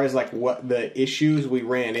 As far as like what the issues we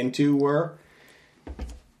ran into were,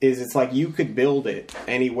 is it's like you could build it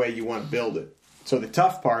any way you want to build it. So the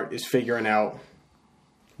tough part is figuring out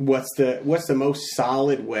what's the most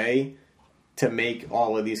solid way to make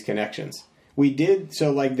all of these connections. We did,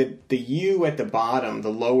 so like the U at the bottom, the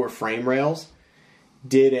lower frame rails,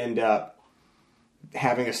 did end up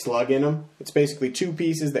having a slug in them. It's basically two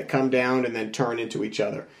pieces that come down and then turn into each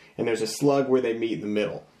other. And there's a slug where they meet in the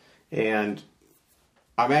middle. And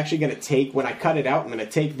I'm actually going to take, when I cut it out, I'm going to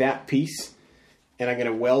take that piece and I'm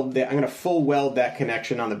going to weld that, I'm going to full weld that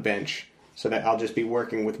connection on the bench so that I'll just be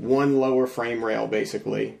working with one lower frame rail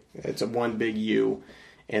basically. It's a one big U.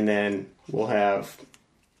 And then we'll have,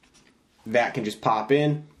 that can just pop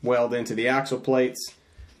in, weld into the axle plates,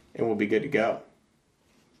 and we'll be good to go.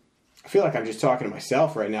 I feel like I'm just talking to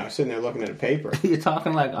myself right now, sitting there looking at a paper. You're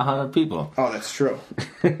talking like 100 people. Oh, that's true.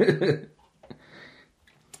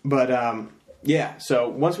 But, yeah, so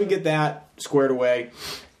once we get that squared away,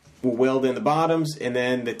 we'll weld in the bottoms, and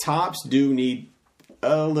then the tops do need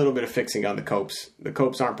a little bit of fixing on the copes. The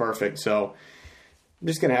copes aren't perfect, so I'm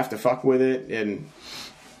just going to have to fuck with it and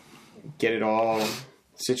get it all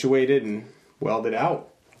situated and weld it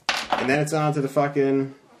out. And then it's on to the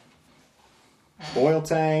fucking oil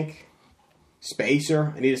tank,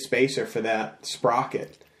 spacer. I need a spacer for that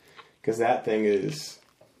sprocket, because that thing is...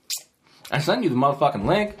 I sent you the motherfucking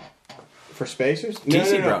link. For spacers?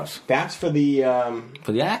 TC Bros. That's for the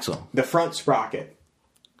axle. The front sprocket.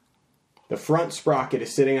 The front sprocket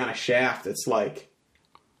is sitting on a shaft that's like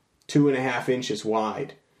 2.5 inches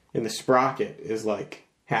wide, and the sprocket is like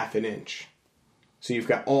 1/2 inch. So you've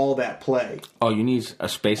got all that play. Oh, you need a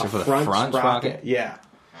spacer for the front sprocket? Yeah.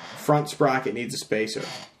 Front sprocket needs a spacer.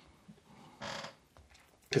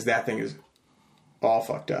 Because that thing is all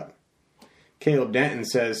fucked up. Caleb Denton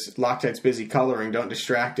says, Loctite's busy coloring. Don't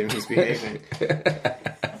distract him. He's behaving.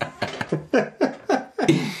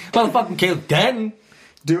 Motherfucking Caleb Denton.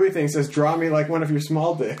 Dewey thing says, draw me like one of your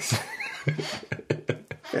small dicks.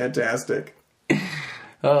 Fantastic.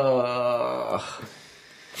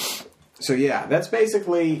 So yeah, that's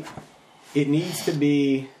basically, it needs to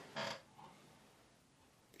be,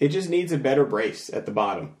 it just needs a better brace at the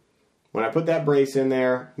bottom. When I put that brace in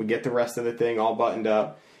there, we get the rest of the thing all buttoned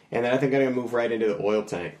up, and then I think I'm going to move right into the oil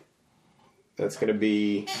tank. That's going to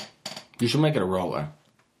be... You should make it a roller.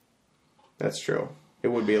 That's true. It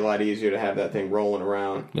would be a lot easier to have that thing rolling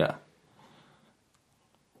around. Yeah.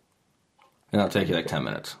 And that'll take you like 10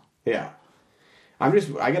 minutes. Yeah. I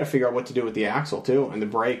got to figure out what to do with the axle too, and the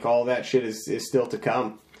brake. All that shit is still to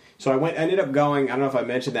come. So I ended up going. I don't know if I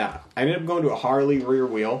mentioned that. I ended up going to a Harley rear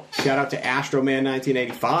wheel. Shout out to Astroman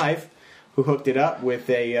 1985, who hooked it up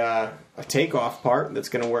with a takeoff part that's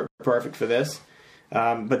going to work perfect for this.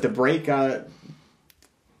 But the brake,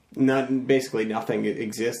 basically nothing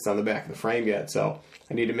exists on the back of the frame yet. So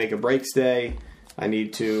I need to make a brake stay.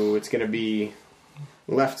 It's going to be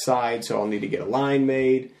left side, so I'll need to get a line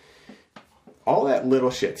made. All that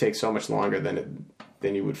little shit takes so much longer than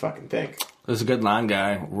you would fucking think. There's a good line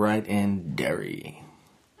guy right in Derry.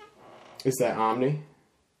 Is that Omni?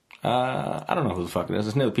 I don't know who the fuck it is.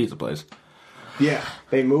 It's near the pizza place. Yeah,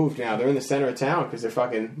 they moved now. They're in the center of town because they're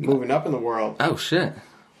fucking moving up in the world. Oh shit.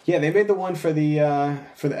 Yeah, they made the one for the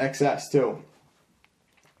XS too.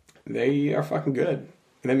 They are fucking good.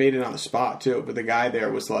 And they made it on the spot too. But the guy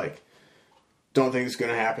there was like, don't think it's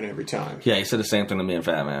going to happen every time. Yeah, he said the same thing to me and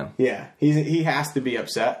Fat Man. Yeah, he has to be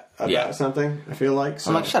upset about something, I feel like. So.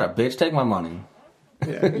 I'm like, shut up, bitch. Take my money.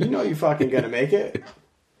 Yeah, you know you're fucking going to make it.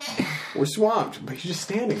 We're swamped, but you're just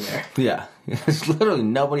standing there. Yeah, there's literally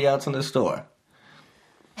nobody else in the store.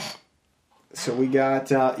 So we got,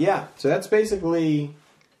 so that's basically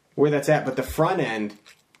where that's at. But the front end,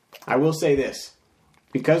 I will say this.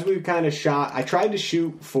 Because we've kind of I tried to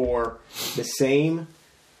shoot for the same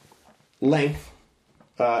length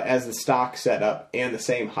as the stock setup and the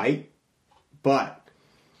same height. But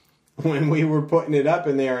when we were putting it up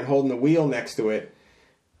in there and holding the wheel next to it,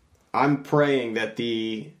 I'm praying that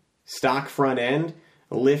the stock front end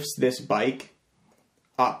lifts this bike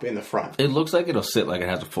up in the front. It looks like it'll sit like it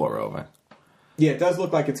has a 4-over. Yeah, it does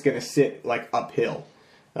look like it's going to sit like uphill.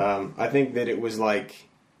 I think that it was like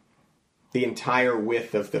the entire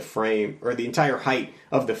width of the frame, or the entire height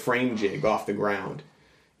of the frame jig off the ground.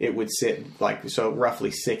 it would sit like roughly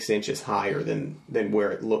 6 inches higher than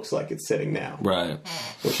where it looks like it's sitting now. Right.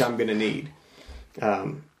 Which I'm going to need.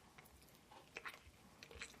 And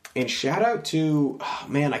shout out to,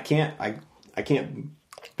 man, I can't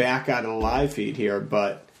back out of the live feed here,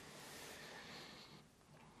 but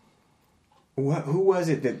who was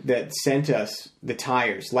it that sent us the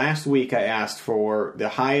tires? Last week I asked for the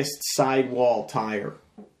highest sidewall tire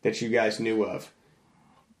that you guys knew of.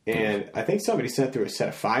 And I think somebody sent through a set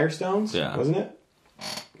of Firestones, wasn't it?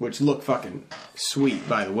 Which look fucking sweet,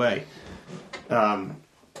 by the way. So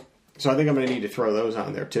I think I'm going to need to throw those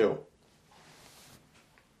on there, too.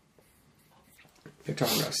 They're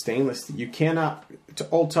talking about stainless. You cannot... It's an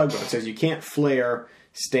old tugboat. It says you can't flare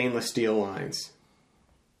stainless steel lines.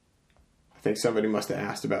 I think somebody must have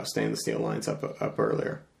asked about stainless steel lines up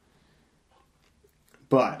earlier.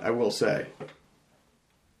 But I will say...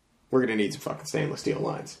 we're going to need some fucking stainless steel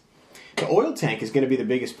lines. The oil tank is going to be the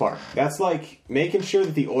biggest part. That's like making sure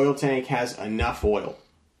that the oil tank has enough oil.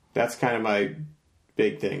 That's kind of my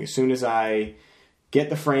big thing. As soon as I get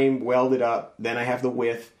the frame welded up, then I have the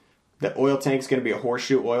width. The oil tank is going to be a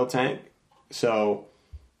horseshoe oil tank. So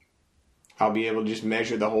I'll be able to just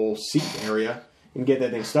measure the whole seat area and get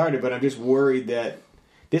that thing started. But I'm just worried that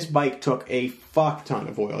this bike took a fuck ton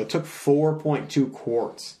of oil. It took 4.2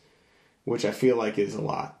 quarts, which I feel like is a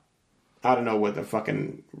lot. I don't know what the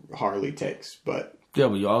fucking Harley takes, but... Yeah,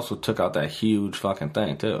 but you also took out that huge fucking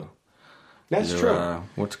thing, too. That's true.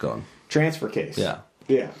 What's it called? Transfer case. Yeah.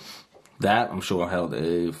 Yeah. That, I'm sure, held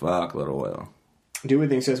a fuckload of oil. Dewey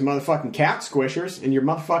thing says motherfucking cat squishers, and you're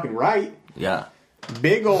motherfucking right. Yeah.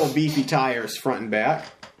 Big old beefy tires front and back.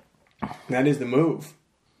 That is the move.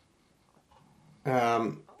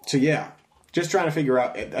 So, yeah. Just trying to figure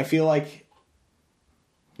out... I feel like...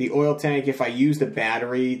 the oil tank, if I use the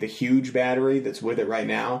battery, the huge battery that's with it right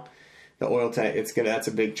now, the oil tank, that's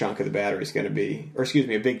a big chunk of the battery is going to be, or excuse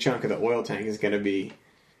me, a big chunk of the oil tank is going to be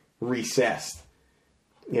recessed,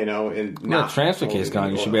 and not transfer case gone.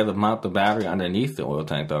 You should be able to mount the battery underneath the oil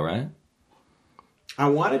tank, though, right? I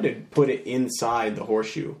wanted to put it inside the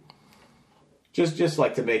horseshoe, just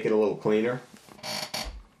like to make it a little cleaner.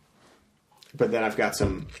 But then I've got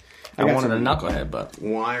some. I wanted a knucklehead, but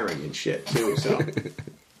wiring and shit too. So.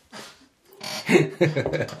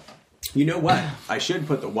 You know what? I should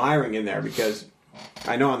put the wiring in there because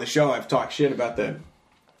I know on the show I've talked shit about the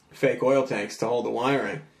fake oil tanks to hold the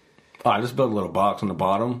wiring. Oh, I just built a little box on the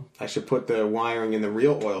bottom. I should put the wiring in the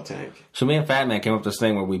real oil tank. So me and Fat Man came up with this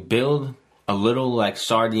thing where we build a little like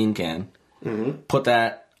sardine can, put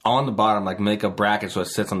that on the bottom, like make a bracket so it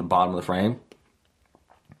sits on the bottom of the frame,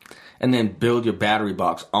 and then build your battery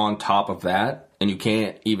box on top of that, and you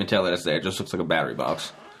can't even tell that it's there. It just looks like a battery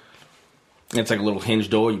box. It's like a little hinge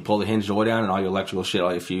door. You pull the hinge door down, and all your electrical shit,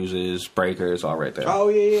 all your fuses, breakers, all right there. Oh,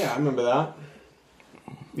 yeah, I remember that.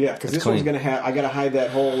 Yeah, because this one's going to have... I got to hide that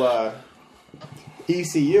whole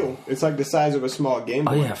ECU. It's like the size of a small Game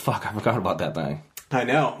Boy. Oh, yeah, fuck. I forgot about that thing. I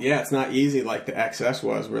know. Yeah, it's not easy like the XS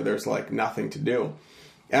was, where there's, like, nothing to do.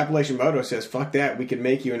 Appalachian Moto says, fuck that. We can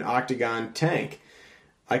make you an octagon tank.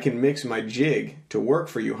 I can mix my jig to work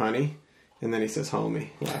for you, honey. And then he says, homie,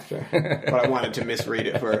 after. But I wanted to misread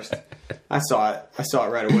it first. I saw it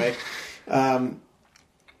right away.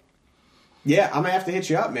 Yeah, I'm going to have to hit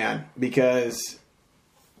you up, man. Because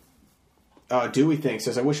Dewey thinks,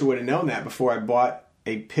 says, I wish I would have known that before I bought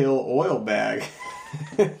a pill oil bag.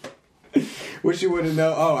 Wish you would have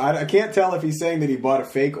known. Oh, I can't tell if he's saying that he bought a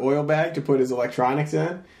fake oil bag to put his electronics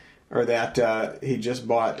in. Or that he just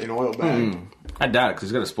bought an oil bag. I doubt it because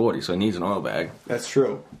he's got a Sporty, so he needs an oil bag. That's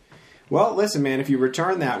true. Well, listen, man, if you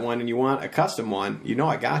return that one and you want a custom one, you know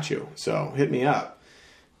I got you. So hit me up.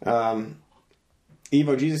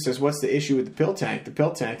 Evo Jesus says, what's the issue with the pill tank? The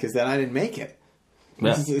pill tank is that I didn't make it.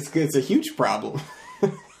 Yeah. It's a huge problem.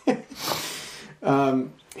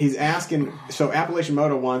 He's asking, so Appalachian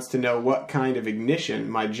Moto wants to know what kind of ignition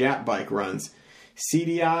my Jap bike runs.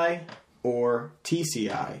 CDI or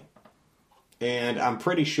TCI? And I'm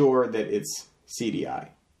pretty sure that it's CDI.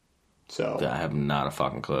 So I have not a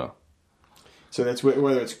fucking clue. So that's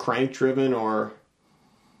whether it's crank driven or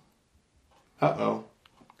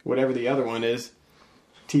whatever the other one is,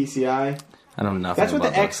 TCI. I know nothing. That's what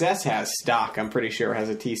about the XS has stock. I'm pretty sure has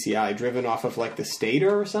a TCI driven off of like the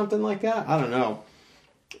stator or something like that. I don't know.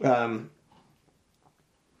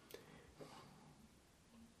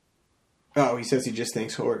 He says he just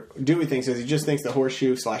thinks Dewey thinks he just thinks the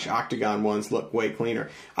horseshoe / octagon ones look way cleaner.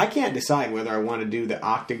 I can't decide whether I want to do the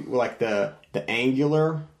the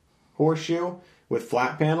angular horseshoe with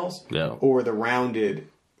flat panels, or the rounded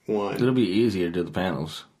one. It'll be easier to do the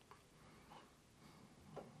panels.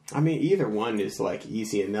 I mean, either one is, like,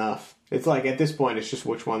 easy enough. It's like, at this point, it's just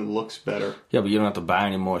which one looks better. Yeah, but you don't have to buy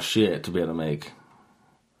any more shit to be able to make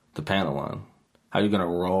the panel one. How are you going to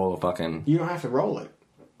roll a fucking... You don't have to roll it.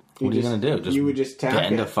 What are you going to do? You would just tack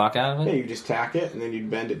bend it. the fuck out of it? Yeah, you just tack it, and then you'd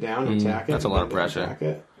bend it down and tack it. That's a lot of pressure. Tack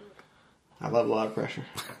it. I love a lot of pressure.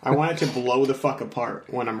 I want it to blow the fuck apart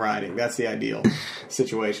when I'm riding. That's the ideal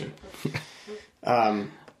situation. So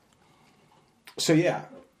yeah,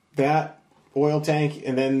 that oil tank,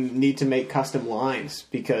 and then need to make custom lines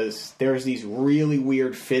because there's these really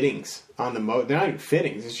weird fittings on the motor. They're not even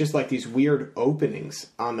fittings. It's just like these weird openings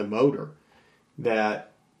on the motor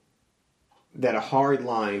that a hard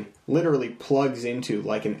line literally plugs into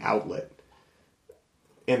like an outlet.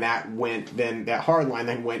 And that hard line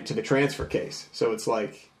then went to the transfer case. So it's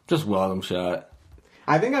like... Just weld them shut.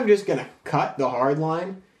 I think I'm just going to cut the hard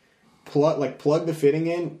line, plug the fitting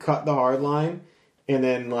in, cut the hard line, and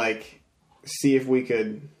then like see if we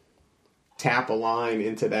could tap a line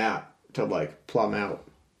into that to like plumb out.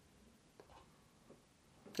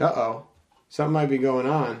 Uh-oh. Something might be going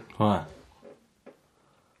on. What?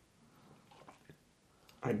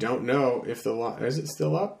 I don't know if the line... Is it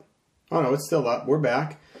still up? Oh, no, it's still up. We're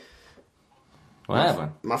back. What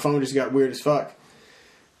happened? My phone just got weird as fuck.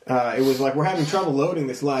 It was like, we're having trouble loading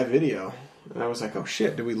this live video. And I was like, oh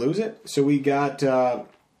shit, did we lose it? So we got...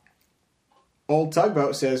 Old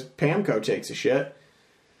Tugboat says Pamco takes a shit.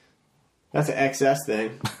 That's an XS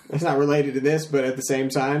thing. It's not related to this, but at the same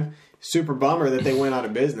time, super bummer that they went out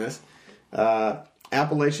of business.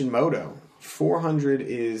 Appalachian Moto. 400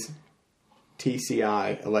 is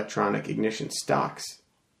TCI electronic ignition stocks.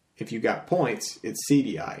 If you got points, it's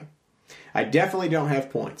CDI. I definitely don't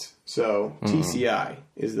have points, so TCI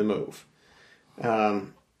is the move.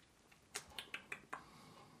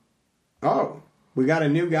 Oh, we got a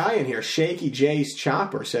new guy in here. Shaky J's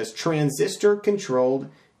Chopper says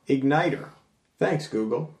transistor-controlled igniter. Thanks,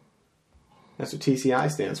 Google. That's what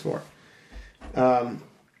TCI stands for.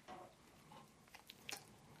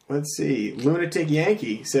 Let's see. Lunatic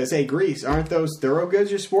Yankee says, hey, Grease, aren't those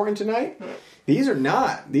Thorogoods you're sporting tonight? These are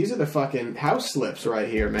not. These are the fucking house slips right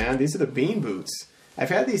here, man. These are the bean boots. I've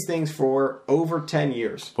had these things for over 10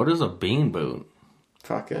 years. What is a bean boot?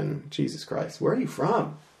 Fucking Jesus Christ. Where are you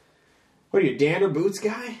from? What are you, Danner Boots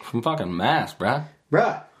guy? From fucking Mass, bruh.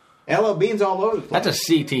 Bruh. LL Bean's all over the place. That's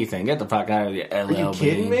a CT thing. Get the fuck out of here, LL Bean. Are you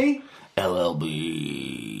kidding me? LL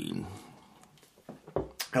Bean.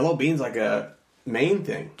 LL Bean's like a main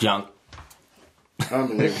thing. Junk.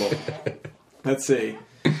 Unbelievable. Let's see.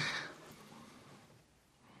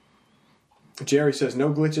 Jerry says,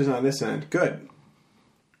 no glitches on this end. Good.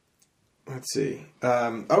 Let's see.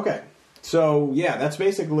 Okay. So, yeah, that's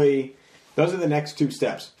basically... Those are the next two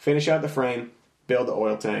steps. Finish out the frame, build the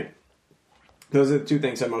oil tank. Those are the two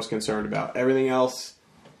things I'm most concerned about. Everything else...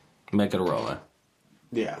 Make it a roller.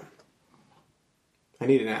 Yeah. I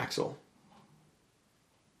need an axle.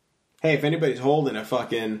 Hey, if anybody's holding a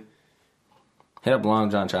fucking... Hit up Long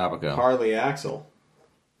John Chopico. Harley axle.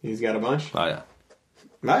 He's got a bunch? Oh, yeah.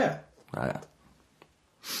 Oh, yeah. Oh, yeah.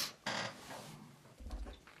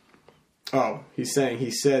 Oh, he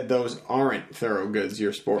said those aren't Thorogoods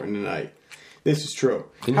you're sporting tonight. This is true.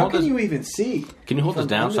 How can you even see? Can you hold this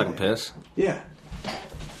down so I can piss? Yeah.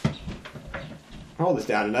 Hold this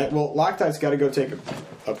down tonight. Well, Loctite's got to go take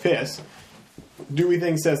a piss. Dewey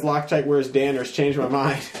Thing says Loctite wears Danners. Changed my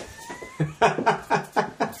mind.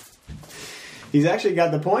 He's actually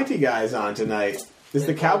got the pointy guys on tonight. This is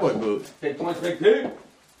the cowboy boot. Big points, big dude.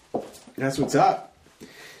 That's what's up.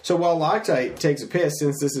 So while Loctite takes a piss,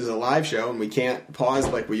 since this is a live show and we can't pause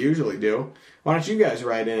like we usually do, why don't you guys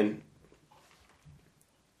write in?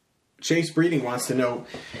 Chase Breeding wants to know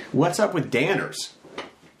what's up with Danners.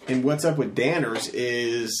 And what's up with Danners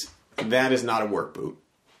is that is not a work boot.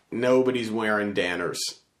 Nobody's wearing Danners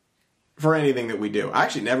for anything that we do. I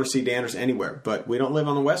actually never see Danners anywhere, but we don't live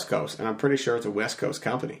on the West Coast, and I'm pretty sure it's a West Coast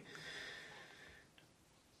company.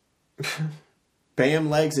 Bam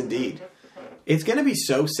legs indeed. It's going to be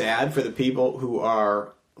so sad for the people who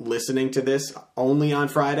are listening to this only on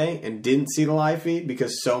Friday and didn't see the live feed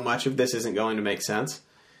because so much of this isn't going to make sense,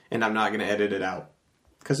 and I'm not going to edit it out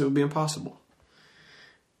because it would be impossible.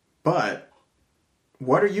 But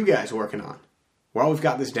what are you guys working on? While we've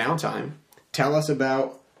got this downtime, tell us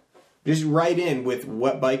about, just write in with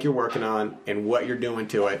what bike you're working on and what you're doing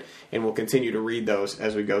to it, and we'll continue to read those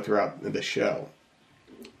as we go throughout the show.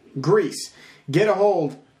 Grease, get a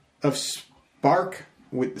hold of Spark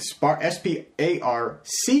with the Spark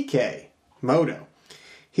SPARCK Moto.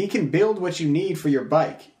 He can build what you need for your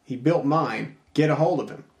bike. He built mine. Get a hold of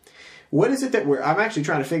him. What is it that I'm actually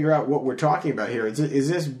trying to figure out what we're talking about here. Is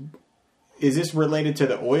is this related to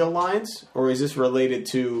the oil lines, or is this related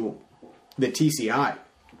to the TCI?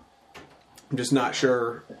 I'm just not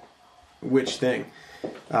sure which thing.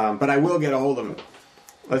 But I will get a hold of him.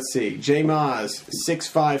 Let's see.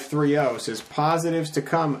 JMoz6530 says, positives to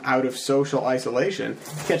come out of social isolation,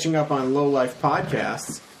 catching up on Low Life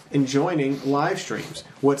podcasts, and joining live streams.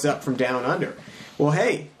 What's up from down under? Well,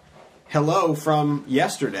 hey, hello from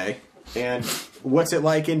yesterday, and what's it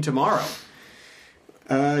like in tomorrow?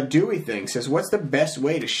 Dewey Thing says, what's the best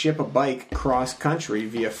way to ship a bike cross-country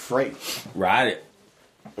via freight? Ride it.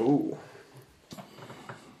 Ooh.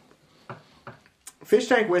 Fish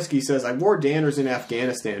Tank Whiskey says, I wore Danners in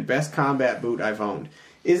Afghanistan. Best combat boot I've owned.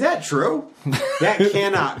 Is that true? That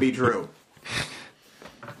cannot be true.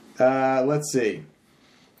 Let's see.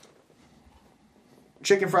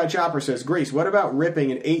 Chicken Fried Chopper says, Grease, what about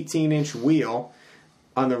ripping an 18-inch wheel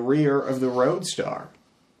on the rear of the Roadstar?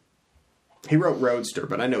 He wrote Roadster,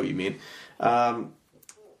 but I know what you mean. I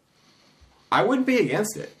wouldn't be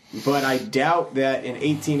against it, but I doubt that an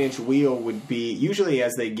 18-inch wheel would be... Usually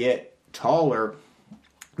as they get taller,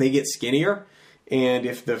 they get skinnier, and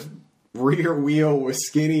if the rear wheel was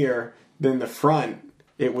skinnier than the front,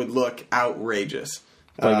 it would look outrageous.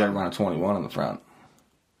 But you got to run a 21 on the front.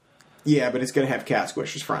 Yeah, but it's going to have cat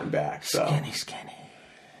squishers front and back. So Skinny.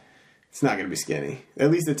 it's not going to be skinny.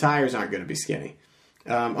 At least the tires aren't going to be skinny.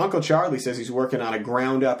 Uncle Charlie says he's working on a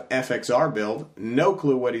ground-up FXR build. No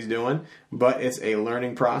clue what he's doing, but it's a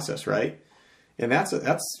learning process, right? And that's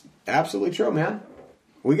absolutely true, man.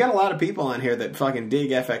 We got a lot of people on here that fucking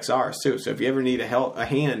dig FXRs, too. So if you ever need a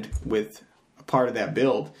hand with a part of that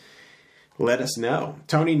build, let us know.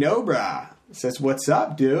 Tony Nobra says, what's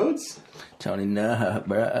up, dudes? Tony, no,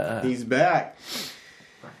 bruh. He's back.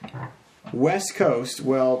 West Coast,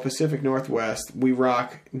 well, Pacific Northwest, we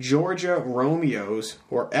rock Georgia Romeos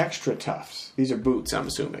or Extra Toughs. These are boots, I'm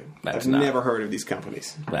assuming. I've never heard of these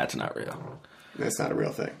companies. That's not real. That's not a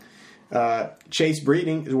real thing. Chase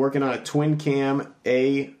Breeding is working on a Twin Cam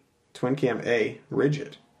A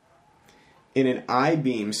rigid in an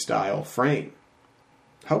I-beam style frame.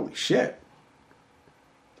 Holy shit.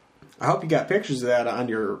 I hope you got pictures of that on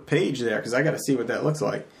your page there, because I got to see what that looks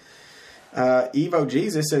like. Evo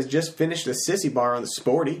Jesus says, just finished the sissy bar on the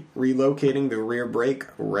Sporty, relocating the rear brake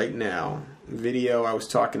right now. The video I was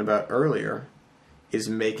talking about earlier is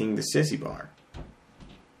making the sissy bar.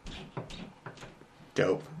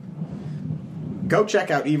 Dope. Go check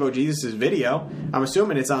out Evo Jesus' video. I'm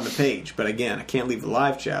assuming it's on the page, but again, I can't leave the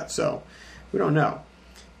live chat, so we don't know.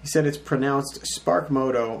 He said it's pronounced Spark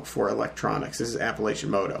Moto for electronics. This is Appalachian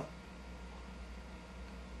Moto.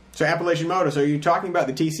 So Appalachian Moto, so are you talking about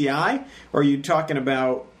the TCI, or are you talking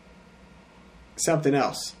about something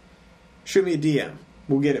else? Shoot me a DM.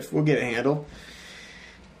 We'll get it handled.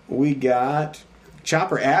 We got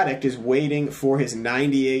Chopper Addict is waiting for his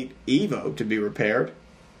 98 Evo to be repaired.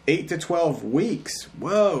 8 to 12 weeks.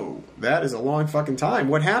 Whoa, that is a long fucking time.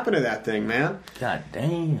 What happened to that thing, man? God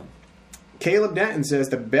damn. Caleb Denton says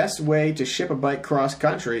the best way to ship a bike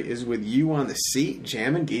cross-country is with you on the seat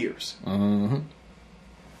jamming gears. Mm-hmm.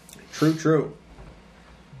 True.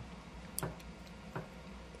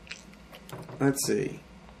 Let's see.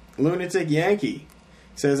 Lunatic Yankee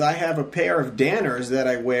says, I have a pair of Danners that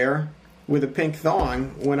I wear with a pink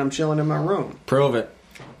thong when I'm chilling in my room. Prove it.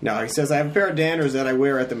 No, he says, I have a pair of Danners that I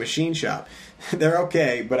wear at the machine shop. They're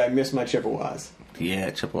okay, but I miss my Chippewas. Yeah,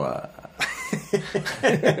 Chippewa.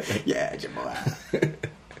 Yeah, Chippewa.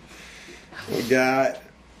 We got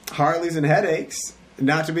Harleys and Headaches.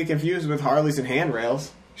 Not to be confused with Harleys and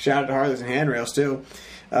Handrails. Shout out to Harleys and Handrails, too.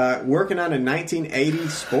 Working on a 1980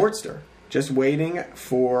 Sportster. Just waiting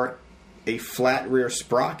for a flat rear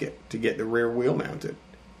sprocket to get the rear wheel mounted.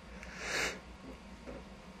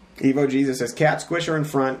 Evo Jesus says, cat squisher in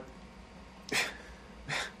front.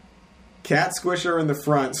 Cat squisher in the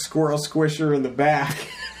front, squirrel squisher in the back.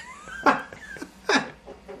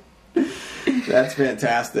 That's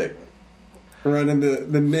fantastic. Running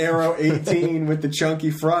the narrow 18 with the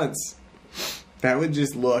chunky fronts. That would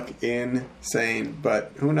just look insane.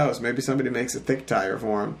 But who knows? Maybe somebody makes a thick tire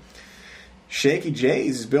for him. Shaky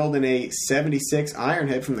J's is building a 76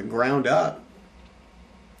 Ironhead from the ground up.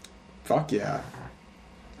 Fuck yeah.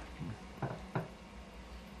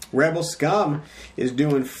 Rebel Scum is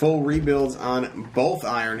doing full rebuilds on both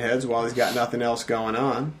Ironheads while he's got nothing else going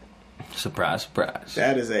on. Surprise, surprise.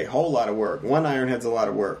 That is a whole lot of work. One Ironhead's a lot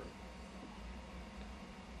of work.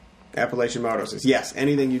 Appalachian Moto says, yes,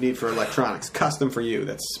 anything you need for electronics. Custom for you.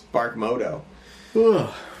 That's Spark Moto.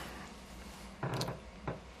 Ugh.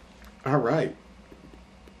 All right.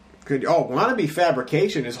 Good. Oh, Wannabe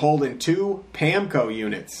Fabrication is holding 2 PAMCO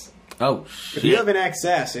units. Oh, If you have shit. an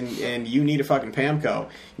XS and you need a fucking Pamco,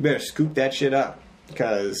 you better scoop that shit up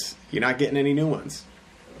because you're not getting any new ones.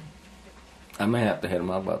 I may have to hit him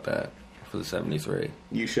up about that for the 73.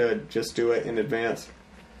 You should just do it in advance.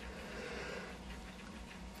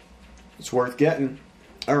 It's worth getting.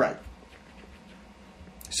 All right.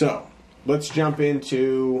 So, let's jump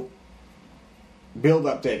into build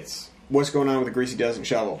updates. What's going on with the Greasy Dozen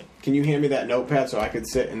shovel? Can you hand me that notepad so I could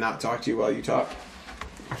sit and not talk to you while you talk?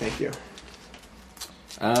 Thank you.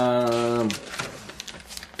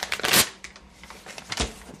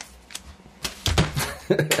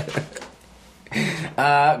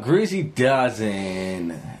 Greasy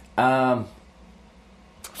Dozen. Finally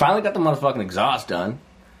got the motherfucking exhaust done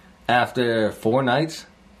after 4 nights,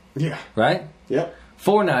 Yeah. right? Yep.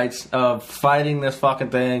 4 nights of fighting this fucking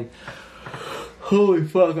thing. Holy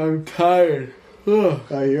fuck, I'm tired. Ugh.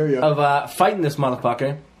 I hear you. Of fighting this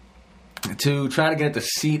motherfucker to try to get the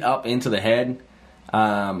seat up into the head.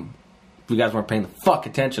 If you guys weren't paying the fuck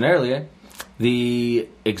attention earlier, the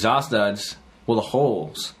exhaust studs, well, the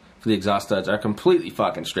holes for the exhaust studs are completely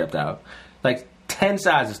fucking stripped out. Like 10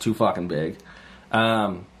 sizes too fucking big.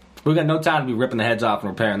 We got no time to be ripping the heads off and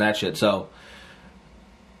repairing that shit. So,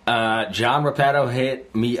 John Rapetto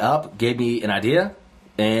hit me up, gave me an idea,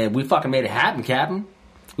 and we fucking made it happen, Captain.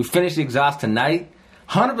 We finished the exhaust tonight.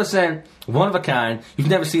 100% one of a kind. You've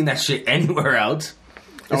never seen that shit anywhere else.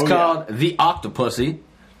 It's called the Octopussy.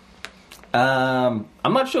 I'm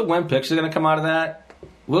not sure when pictures are going to come out of that.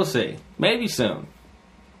 We'll see. Maybe soon.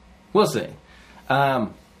 We'll see.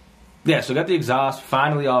 So we got the exhaust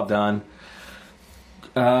finally all done.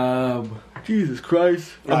 Jesus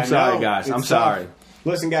Christ. I'm sorry, guys. I'm sorry.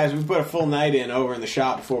 Listen, guys, we put a full night in over in the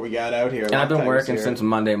shop before we got out here. And I've been working since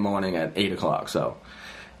Monday morning at 8 o'clock, so.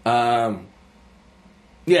 So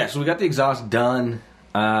we got the exhaust done.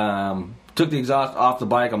 Took the exhaust off the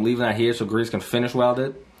bike. I'm leaving that here so Grease can finish weld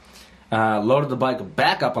it. Loaded the bike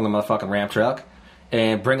back up on the motherfucking ramp truck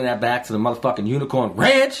and bringing that back to the motherfucking Unicorn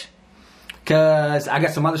Ranch because I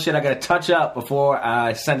got some other shit I got to touch up before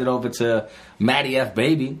I send it over to Matty F.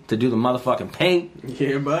 Baby to do the motherfucking paint.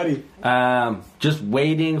 Yeah, buddy. Just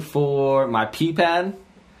waiting for my P-pad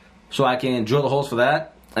so I can drill the holes for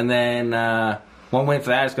that. And then one way for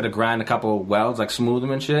that is going to grind a couple of welds, like smooth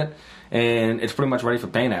them and shit. And it's pretty much ready for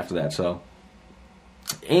paint after that. So,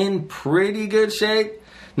 in pretty good shape.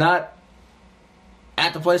 Not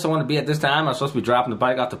at the place I want to be at this time. I was supposed to be dropping the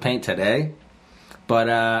bike off to paint today. But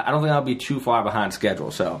I don't think I'll be too far behind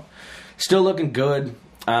schedule. So, still looking good.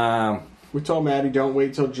 We told Maddie don't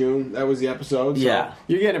wait till June. That was the episode. So Yeah.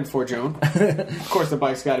 you're getting it before June. Of course, the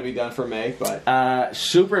bike's got to be done for May. But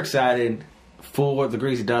Super excited for the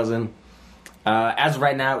Greasy Dozen. As of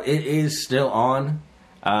right now, it is still on.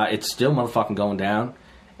 It's still motherfucking going down.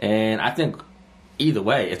 And I think either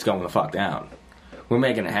way, it's going the fuck down. We're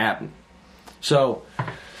making it happen. So,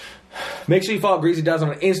 make sure you follow Greasy Dozen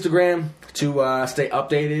on Instagram to stay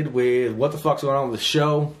updated with what the fuck's going on with the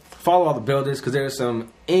show. Follow all the builders because there's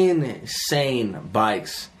some insane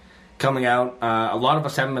bikes coming out. A lot of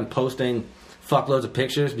us haven't been posting fuckloads of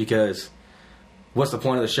pictures because what's the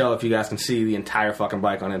point of the show if you guys can see the entire fucking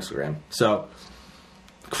bike on Instagram? So,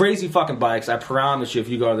 crazy fucking bikes. I promise you, if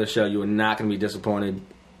you go to the show, you are not going to be disappointed.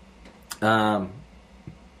 I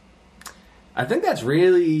think that's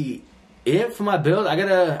really it for my build.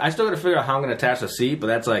 I still gotta figure out how I'm gonna attach the seat, but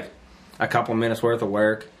that's like a couple minutes worth of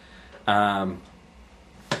work. And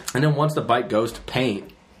then once the bike goes to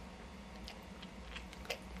paint,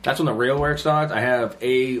 that's when the real work starts. I have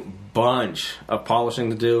a bunch of polishing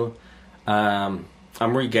to do. I'm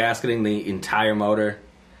regasketing the entire motor.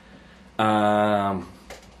 Not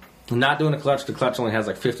doing the clutch. The clutch only has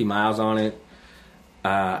like 50 miles on it.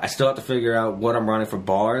 I still have to figure out what I'm running for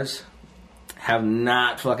bars. Have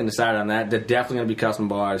not fucking decided on that. They're definitely going to be custom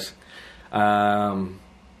bars. I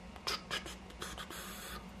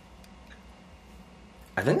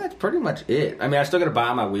think that's pretty much it. I mean, I still got to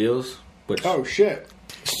buy my wheels. Which, oh shit!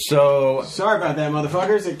 So Sorry about that,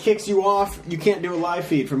 motherfuckers. It kicks you off. You can't do a live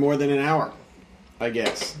feed for more than an hour, I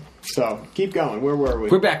guess. So keep going. Where were we?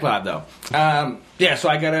 we're back live though. So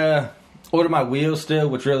I gotta order my wheels still,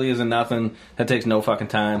 which really isn't nothing. That takes no fucking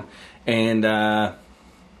time, and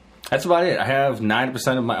that's about it. I have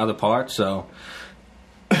 90% of my other parts, so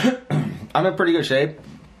I'm in pretty good shape.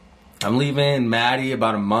 I'm leaving Maddie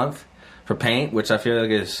about a month for paint, which I feel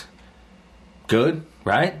like is good,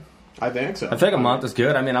 right? I think so. I think a month is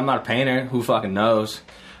good. I mean, I'm not a painter. Who fucking knows?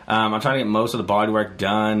 I'm trying to get most of the bodywork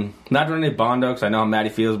done. Not doing any Bondo because I know how Maddie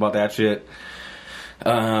feels about that shit.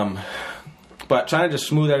 But trying to just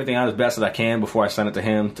smooth everything out as best as I can before I send it to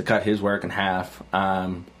him to cut his work in half.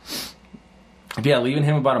 yeah, leaving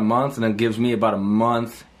him about a month, and then gives me about a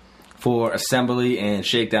month for assembly and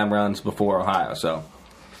shakedown runs before Ohio. So,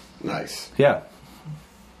 Nice. yeah.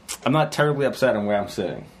 I'm not terribly upset on where I'm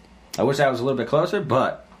sitting. I wish I was a little bit closer,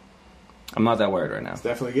 but I'm not that worried right now. It's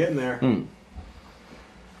definitely getting there.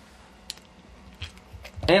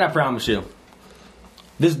 And I promise you,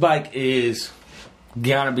 this bike is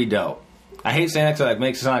gonna be dope. I hate saying it because it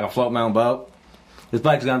makes it sound like I'm floating my own boat. This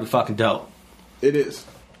bike's gonna be fucking dope. It is.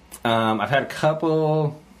 I've had a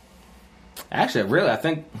couple... Actually, really, I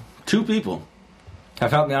think 2 people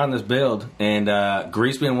have helped me out on this build, and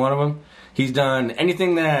Grease being one of them. He's done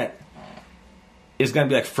anything that is going to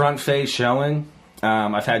be like front face showing.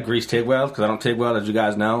 I've had Grease TIG weld, because I don't TIG weld, as you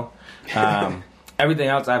guys know. Everything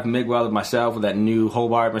else I've MIG welded myself with that new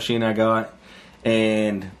Hobart machine I got.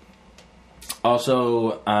 And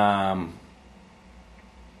also,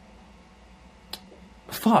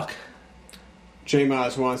 fuck.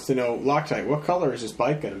 J-Maz wants to know, Loctite, what color is this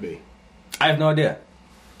bike going to be? I have no idea.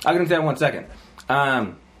 I'll get into that in 1 second.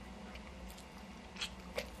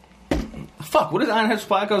 Fuck, what is Ironhead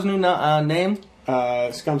Sparko's new name?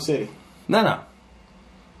 Scum City. No.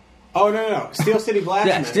 Oh, no. Steel City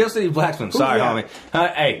Blacksmith. Yeah, Steel City Blacksmith. Sorry, yeah.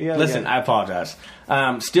 homie. Hey, Yeah, listen, yeah. I apologize.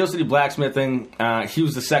 Steel City Blacksmithing, he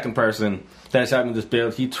was the second person that has helped me with this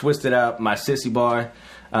build. He twisted up my sissy bar.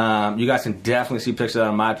 You guys can definitely see pictures of that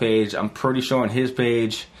on my page. I'm pretty sure on his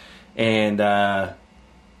page. And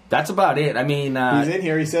that's about it. I mean... He's in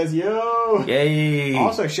here. He says, yo! Yay!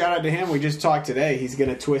 Also, shout out to him. We just talked today. He's going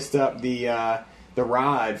to twist up the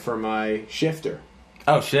rod for my shifter.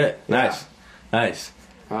 Oh, shit. Yeah. Nice.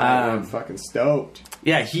 I'm fucking stoked.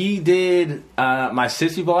 Yeah, he did my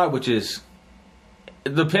sissy bar, which is...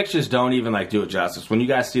 The pictures don't even, like, do it justice. When you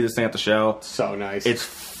guys see this thing at the show... So nice. It's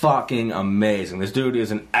fucking amazing. This dude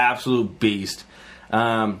is an absolute beast.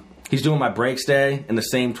 He's doing my brake stay in the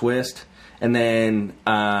same twist. And then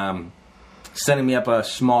sending me up a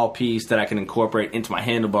small piece that I can incorporate into my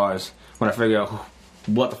handlebars when I figure out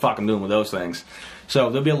what the fuck I'm doing with those things. So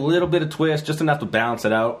there'll be a little bit of twist, just enough to balance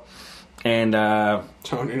it out. And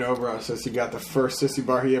Tony Nobro says he got the first sissy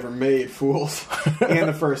bar he ever made, fools. And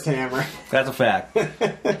the first hammer. that's a fact.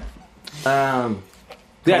 Yeah,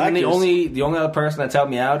 and the only other person that's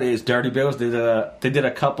helped me out is Dirty Bills. They did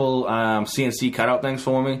a couple CNC cutout things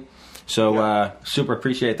for me. So super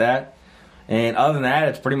appreciate that. And other than that,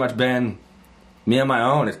 it's pretty much been me on my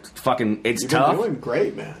own. It's You've tough. been doing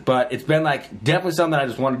great, man. But it's been like definitely something that I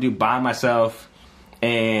just want to do by myself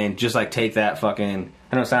and just like take that fucking,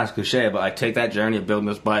 I know it sounds cliche, but like take that journey of building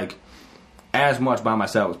this bike as much by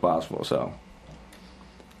myself as possible. So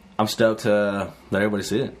I'm stoked to let everybody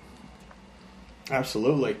see it.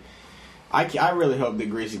 Absolutely. I really hope that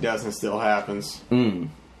Greasy doesn't still happens.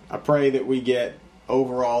 I pray that we get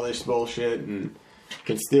over all this bullshit and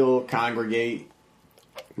can still congregate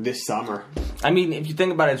this summer. I mean, if you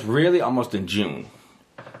think about it, it's really almost in June.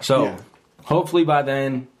 So Yeah. hopefully by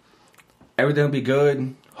then everything will be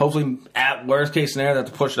good. Hopefully, at worst case scenario, they have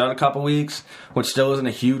to push it out a couple weeks, which still isn't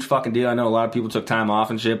a huge fucking deal. I know a lot of people took time off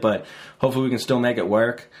and shit, but hopefully we can still make it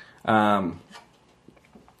work. But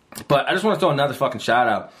I just want to throw another fucking shout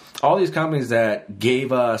out. All these companies that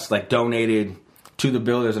gave us, like, donated to the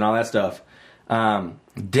builders and all that stuff,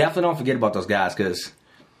 definitely don't forget about those guys, because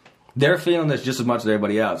they're feeling this just as much as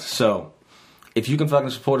everybody else. So if you can fucking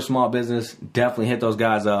support a small business, definitely hit those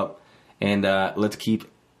guys up, and let's keep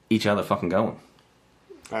each other fucking going.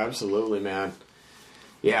 Absolutely, man.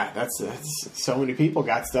 Yeah, that's so many people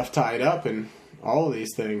got stuff tied up in all of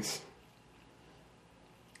these things.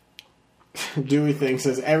 Dewey Thing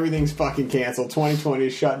says everything's fucking canceled. 2020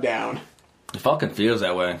 is shut down. It fucking feels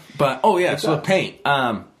that way. But, oh yeah, so the paint.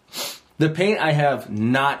 The paint, I have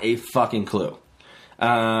not a fucking clue.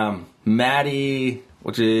 Maddie,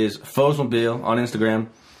 which is Fosmobile on Instagram,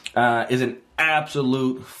 is an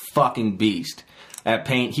absolute fucking beast at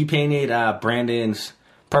paint. He painted Brandon's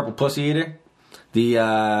Purple Pussy Eater,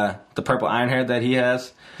 the purple iron hair that he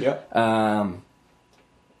has. Yep.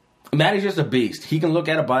 Maddie's just a beast. He can look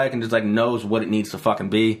at a bike and just like knows what it needs to fucking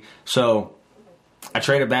be. So I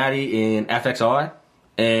traded Maddie in FXR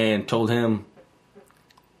and told him,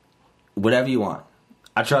 whatever you want.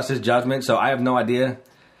 I trust his judgment, so I have no idea.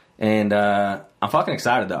 And I'm fucking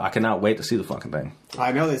excited, though. I cannot wait to see the fucking thing.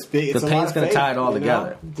 I know that's big. It's The a lot paint's of gonna faith, tie it all you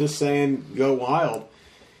together. know? Just saying, go wild.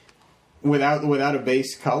 Without a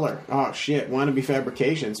base color. Oh, shit. Wannabe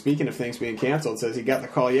Fabrication. Speaking of things being canceled, says he got the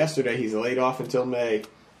call yesterday. He's laid off until May.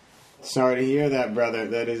 Sorry to hear that, brother.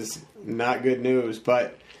 That is not good news.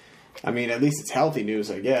 But, I mean, at least it's healthy news,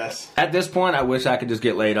 I guess. At this point, I wish I could just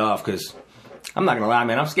get laid off, because I'm not going to lie,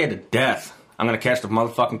 man. I'm scared to death I'm going to catch the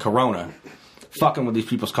motherfucking corona fucking with these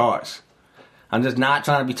people's cars. I'm just not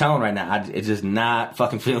trying to be toned right now. It's just not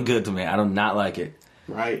fucking feeling good to me. I do not like it.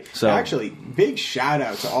 Right. So actually, big shout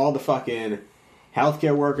out to all the fucking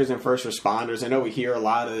healthcare workers and first responders. I know we hear a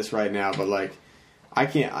lot of this right now, but like, I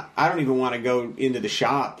don't even want to go into the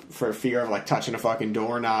shop for fear of like touching a fucking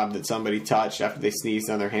doorknob that somebody touched after they sneezed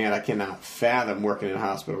on their hand. I cannot fathom working in a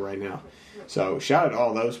hospital right now. So shout out to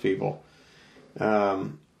all those people. Yeah,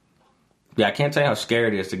 I can't tell you how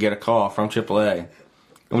scary it is to get a call from AAA. And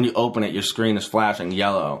when you open it, your screen is flashing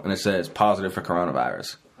yellow and it says positive for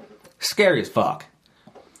coronavirus. Scary as fuck.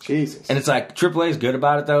 Jesus. And it's like AAA is good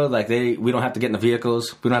about it though. Like we don't have to get in the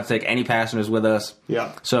vehicles. We don't have to take any passengers with us.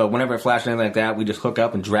 Yeah. So whenever it flashes anything like that, we just hook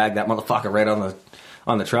up and drag that motherfucker right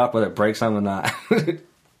on the truck, whether it breaks on or not.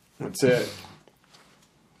 That's it.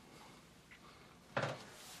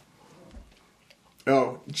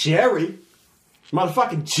 Oh, Jerry.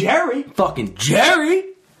 Motherfucking Jerry. Fucking Jerry.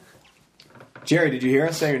 Jerry, did you hear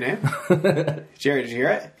us say your name? Jerry, did you hear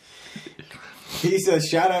it? He says,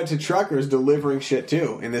 shout out to truckers delivering shit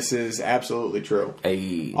too. And this is absolutely true.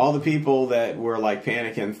 Hey. All the people that were like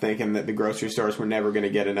panicking, thinking that the grocery stores were never going to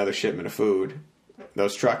get another shipment of food,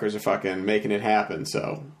 those truckers are fucking making it happen.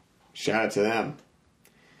 So shout out to them.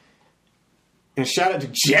 And shout out to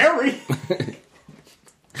Jerry.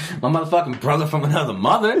 My motherfucking brother from another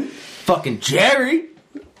mother. Fucking Jerry.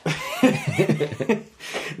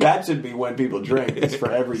 That should be when people drink. It's for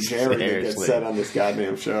every Jerry that gets Seriously. said on this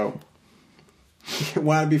goddamn show.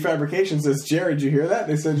 Wannabe Fabrication says, Jerry, did you hear that?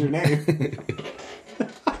 They said your name.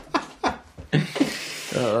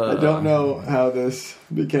 I don't know how this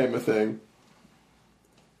became a thing.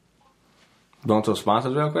 Going to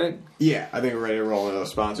sponsors real quick? Yeah, I think we're ready to roll into those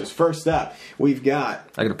sponsors. First up, we've got...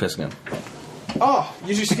 I got a piss again. Oh,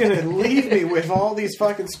 you're just going to leave me with all these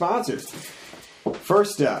fucking sponsors.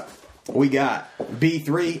 First up, we got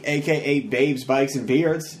B3, a.k.a. Babes, Bikes, and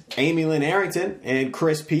Beards, Amy Lynn Arrington, and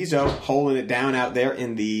Chris Pizzo holding it down out there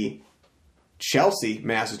in the Chelsea,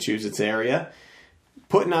 Massachusetts area,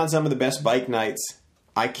 putting on some of the best bike nights.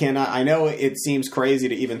 I know it seems crazy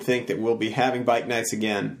to even think that we'll be having bike nights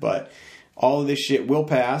again, but all of this shit will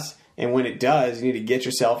pass, and when it does, you need to get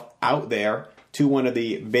yourself out there to one of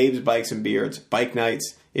the Babes, Bikes, and Beards bike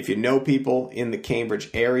nights. If you know people in the Cambridge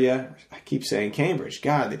area, I keep saying Cambridge,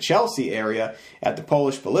 God, the Chelsea area at the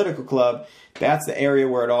Polish Political Club, that's the area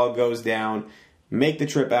where it all goes down. Make the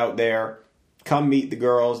trip out there. Come meet the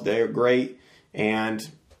girls. They're great. And,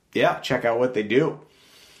 yeah, check out what they do.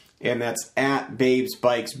 And that's at Babes,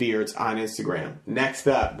 Bikes, Beards on Instagram. Next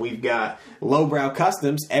up, we've got Lowbrow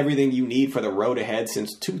Customs, everything you need for the road ahead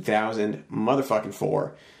since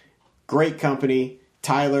 2004. Great company.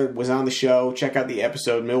 Tyler was on the show. Check out the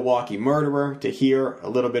episode Milwaukee Murderer to hear a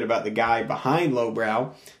little bit about the guy behind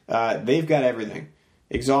Lowbrow. They've got everything.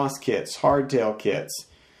 Exhaust kits, hardtail kits,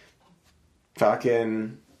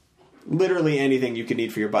 fucking literally anything you can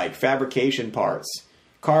need for your bike. Fabrication parts,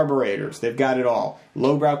 carburetors, they've got it all.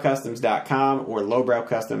 Lowbrowcustoms.com or Lowbrow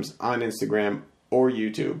Customs on Instagram or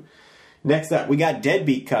YouTube. Next up, we got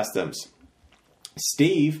Deadbeat Customs.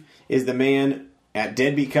 Steve is the man at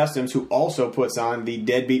Deadbeat Customs, who also puts on the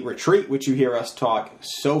Deadbeat Retreat, which you hear us talk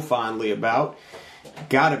so fondly about.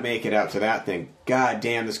 Gotta make it out to that thing. God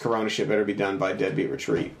damn, this Corona shit better be done by Deadbeat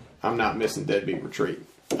Retreat. I'm not missing Deadbeat Retreat.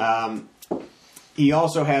 He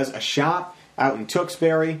also has a shop out in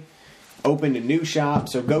Tewksbury, opened a new shop,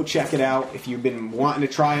 so go check it out. If you've been wanting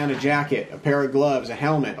to try on a jacket, a pair of gloves, a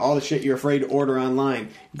helmet, all the shit you're afraid to order online,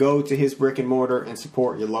 go to his brick and mortar and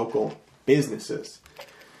support your local businesses.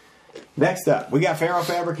 Next up, we got Faro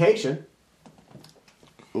Fabrication.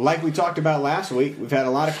 Like we talked about last week, we've had a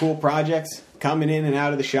lot of cool projects coming in and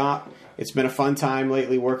out of the shop. It's been a fun time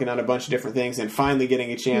lately working on a bunch of different things and finally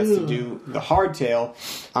getting a chance to do the hardtail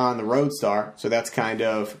on the Roadstar. So that's kind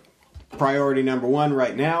of priority number one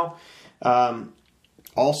right now.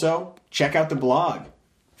 Also, check out the blog,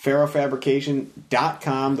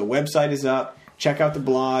 FaroFabrication.com. The website is up. Check out the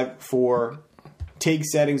blog for TIG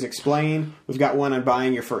settings explained. We've got one on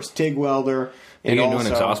buying your first TIG welder. And you doing an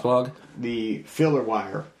exhaust blog? The filler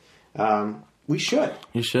wire. We should.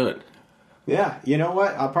 You should. Yeah. You know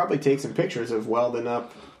what? I'll probably take some pictures of welding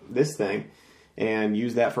up this thing and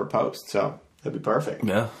use that for a post. So that'd be perfect.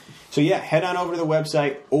 Yeah. So yeah, head on over to the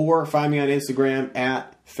website or find me on Instagram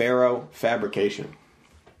at Faro Fabrication.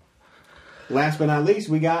 Last but not least,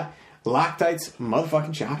 we got Loctite's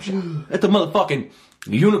motherfucking chop shop. At the motherfucking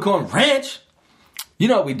Unicorn Ranch. You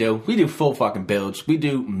know what we do? We do full fucking builds. We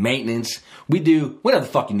do maintenance. We do whatever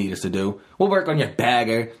the fuck you need us to do. We'll work on your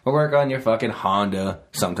bagger. We'll work on your fucking Honda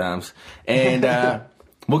sometimes. And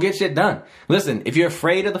we'll get shit done. Listen, if you're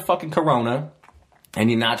afraid of the fucking corona and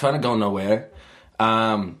you're not trying to go nowhere,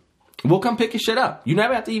 We'll come pick your shit up. You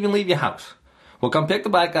never have to even leave your house. We'll come pick the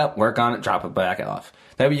bike up, work on it, drop it back off.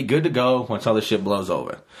 That way you're good to go once all this shit blows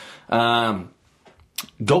over.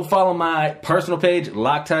 Go follow my personal page,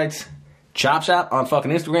 Loctites Chop Shop on fucking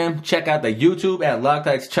Instagram. Check out the YouTube at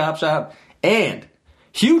Loctites Chop Shop. And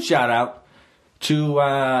huge shout out to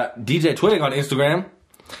DJ Twig on Instagram.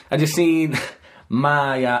 I just seen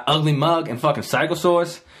my ugly mug and fucking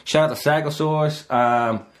Cyclosaurus. Shout out to Cyclosaurus.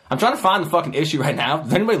 I'm trying to find the fucking issue right now.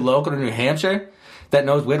 Is anybody local to New Hampshire that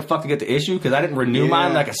knows where the fuck to get the issue? Because I didn't renew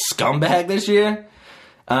mine like a scumbag this year.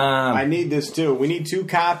 I need this too. We need 2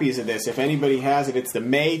 copies of this. If anybody has it, it's the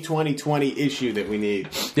May 2020 issue that we need.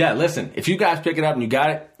 Yeah, listen, if you guys pick it up and you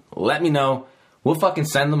got it, let me know. We'll fucking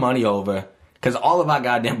send the money over. Because all of our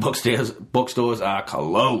goddamn bookstores are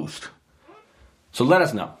closed. So let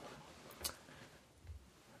us know.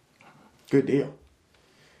 Good deal.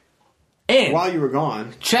 And while you were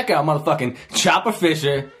gone, check out motherfucking Chopper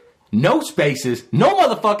Fisher. No spaces. No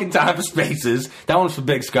motherfucking time for spaces. That one's for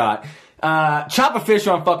Big Scott. Chopper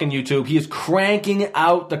Fisher on fucking YouTube. He is cranking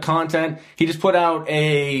out the content. He just put out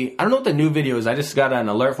I don't know what the new video is. I just got an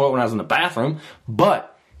alert for it when I was in the bathroom.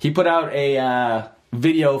 But he put out a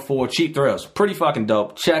video for Cheap Thrills. Pretty fucking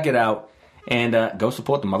dope. Check it out. And go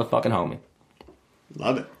support the motherfucking homie.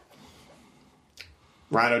 Love it.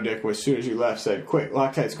 Rhino Dick, as soon as you left, said, quick,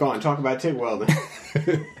 Loctite's gone. Talk about TIG welding.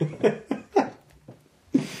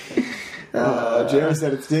 Jerry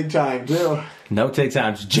said it's TIG time, too. No TIG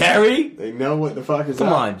times. Jerry? They know what the fuck is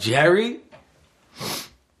Come on, Jerry.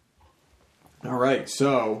 All right,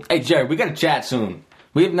 so. Hey, Jerry, we got to chat soon.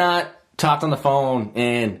 We have not talked on the phone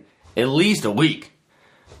in at least a week.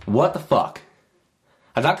 What the fuck?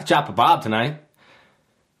 I talked to Chopper Bob tonight.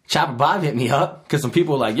 Chopper Bob hit me up because some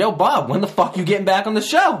people were like, yo, Bob, when the fuck you getting back on the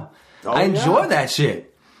show? I enjoy that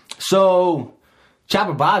shit. So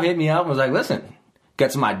Chopper Bob hit me up and was like, listen,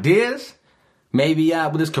 got some ideas. Maybe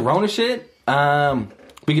with this Corona shit,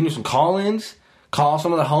 we can do some call-ins, call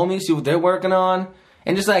some of the homies, see what they're working on.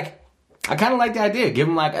 And just like, I kind of like the idea. Give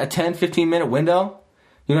them like a 10, 15-minute window.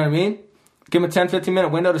 You know what I mean? Give them a 10, 15-minute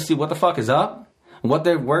window to see what the fuck is up, what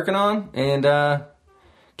they're working on, and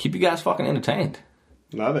keep you guys fucking entertained.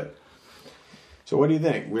 Love it. So what do you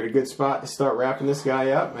think? We're at a good spot to start wrapping this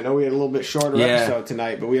guy up. I know we had a little bit shorter episode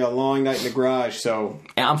tonight, but we had a long night in the garage, so...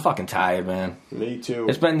 Yeah, I'm fucking tired, man. Me too.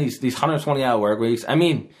 It's been these 120-hour work weeks. I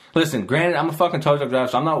mean, listen, granted, I'm a fucking tow truck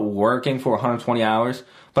driver, so I'm not working for 120 hours,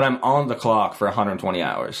 but I'm on the clock for 120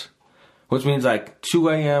 hours. Which means like 2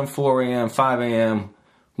 a.m., 4 a.m., 5 a.m.,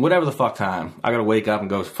 whatever the fuck time, I gotta wake up and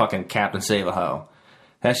go fucking Captain Save a Hoe.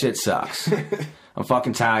 That shit sucks. I'm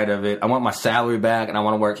fucking tired of it. I want my salary back, and I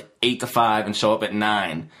want to work 8 to 5 and show up at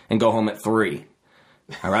 9 and go home at 3.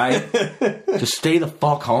 All right? Just stay the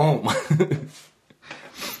fuck home.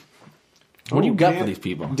 What do you got for these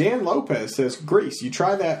people? Dan Lopez says, Grease, you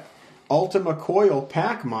try that Ultima Coil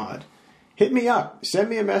pack mod. Hit me up. Send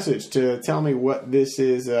me a message to tell me what this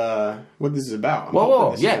is about. I'm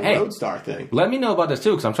whoa. This Yeah, is a hey. Roadstar thing. Let me know about this,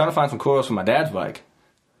 too, because I'm trying to find some coils for my dad's bike.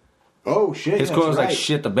 Oh, shit, His that's coil's right. like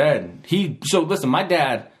shit the bed. So, listen, my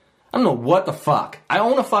dad, I don't know what the fuck. I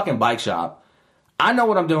own a fucking bike shop. I know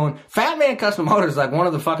what I'm doing. Fat Man Custom Motors is like one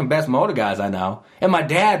of the fucking best motor guys I know. And my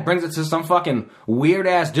dad brings it to some fucking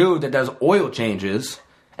weird-ass dude that does oil changes.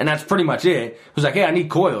 And that's pretty much it. Who's like, hey, I need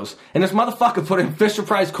coils. And this motherfucker put in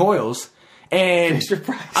Fisher-Price coils. And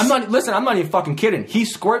Fisher-Price. I'm not even fucking kidding. He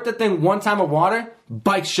squirt the thing one time of water,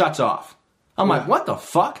 bike shuts off. I'm like, what the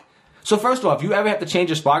fuck? So first off, if you ever have to change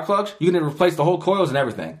your spark plugs, you can replace the whole coils and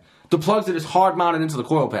everything. The plugs that is hard mounted into the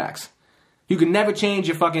coil packs. You can never change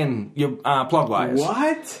your plug wires.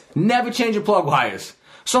 What? Never change your plug wires.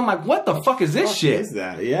 So I'm like, what the fuck is this What shit? is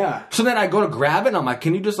that? Yeah. So then I go to grab it and I'm like,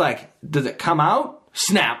 can you just does it come out?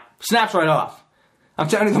 Snap. Snaps right off. I'm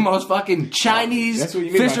telling you, the most fucking Chinese That's what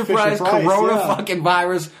you mean by Fisher-Price Fisher-Price, Corona yeah. fucking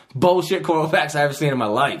virus bullshit coil packs I've ever seen in my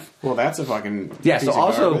life. Well, that's a fucking Yeah, piece so of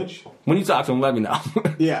also, garbage. when you talk to him, let me know.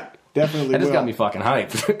 Yeah, definitely That just will. got me fucking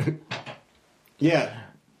hyped. Yeah.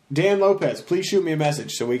 Dan Lopez, please shoot me a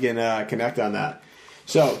message so we can connect on that.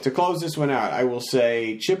 So, to close this one out, I will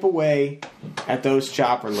say chip away at those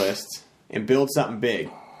chopper lists and build something big.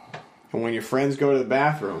 And when your friends go to the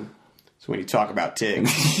bathroom, it's when you talk about TIG.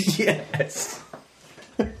 Yes.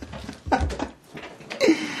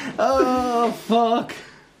 Oh, fuck.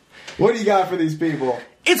 What do you got for these people?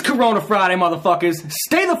 It's Corona Friday, motherfuckers.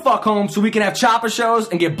 Stay the fuck home so we can have chopper shows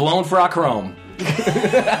and get blown for our chrome.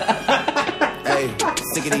 Hey,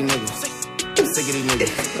 sick of these niggas. Sick of these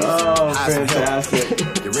niggas. Oh, High some fantastic. help.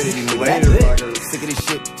 Get rid of these niggas. Later, fuckers. Sick of this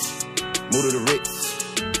shit. Move to the Ritz.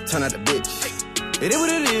 Turn out the bitch. It is what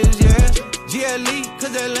it is, yeah. GLE,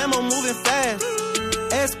 cause that Lambo moving fast.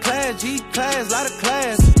 S-class, G-class, lot of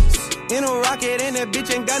class. In a rocket and that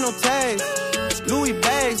bitch ain't got no tags. Louis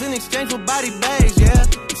bags in exchange for body bags, yeah.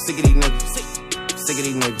 I'm sick of these niggas. Sick of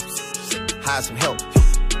these niggas. Hire some help.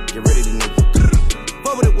 Get rid of these niggas.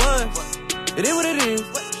 Fuck what it was. It is what it is.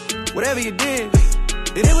 Whatever you did,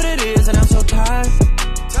 it is what it is, and I'm so tired.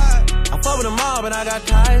 I fuck with them all, but I got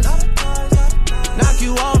ties. Knock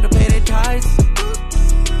you off to pay their ties.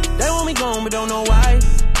 They want me gone, but don't know why.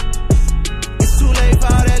 It's too late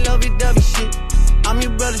for all that lovey-dovey shit. I'm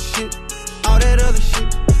your brother shit. All that other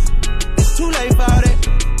shit. It's too late for all that.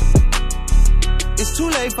 It's too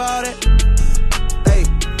late for all that. Hey,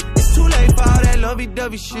 it's too late for all that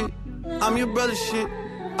lovey-dovey shit. I'm your brother shit.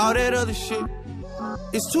 All that other shit.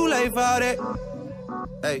 It's too late for all that.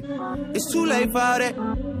 Hey, it's too late for all that.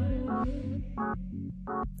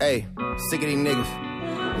 Hey, sick of these niggas.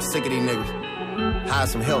 I'm sick of these niggas. Hire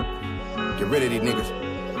some help. Get rid of these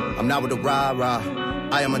niggas. I'm not with the rah-rah.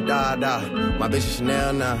 I am a da-da. My bitch is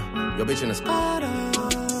Chanel now. Your bitch in a Spada.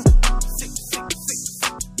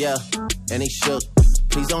 Yeah, and he shook.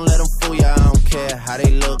 Please don't let them fool ya, I don't care how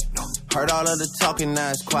they look. Heard all of the talking, now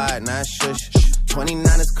it's quiet, now it's shush.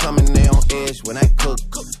 29 is coming, they on edge when I cook.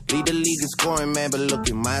 Lead the league in scoring, man, but look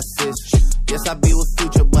at my assist. Yes, I be with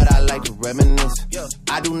Future, but I like to reminisce.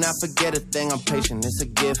 I do not forget a thing, I'm patient, it's a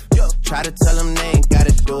gift. Try to tell them they ain't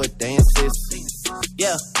gotta do it, they insist.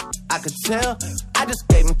 Yeah, I could tell. I just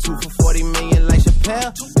gave him 2 for 40 million like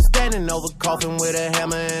Chappelle. Standing over coffin with a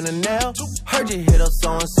hammer and a nail. Heard you hit up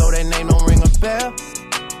so-and-so, that name don't ring a bell.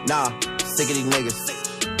 Nah, sick of these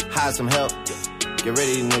niggas. Hire some help, get rid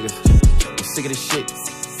of these niggas. I'm sick of this shit,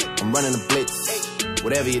 I'm running a blitz.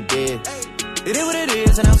 Whatever you did, it is what it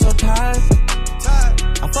is, and I'm so tired.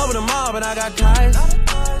 I fuck with them all, but I got ties.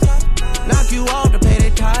 Knock you off to pay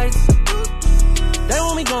their ties. They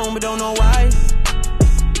want me gone, but don't know why.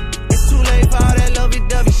 It's too late for all that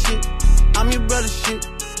lovey-dovey shit. I'm your brother shit.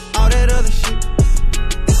 All that other shit.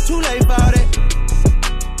 It's too late for all that.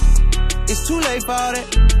 It's too late for all that.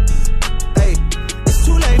 Hey, it's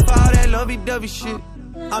too late for all that lovey-dovey shit.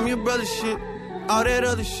 I'm your brother shit. All that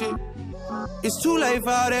other shit. It's too late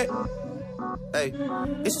for all that. Hey,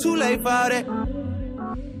 it's too late for all that.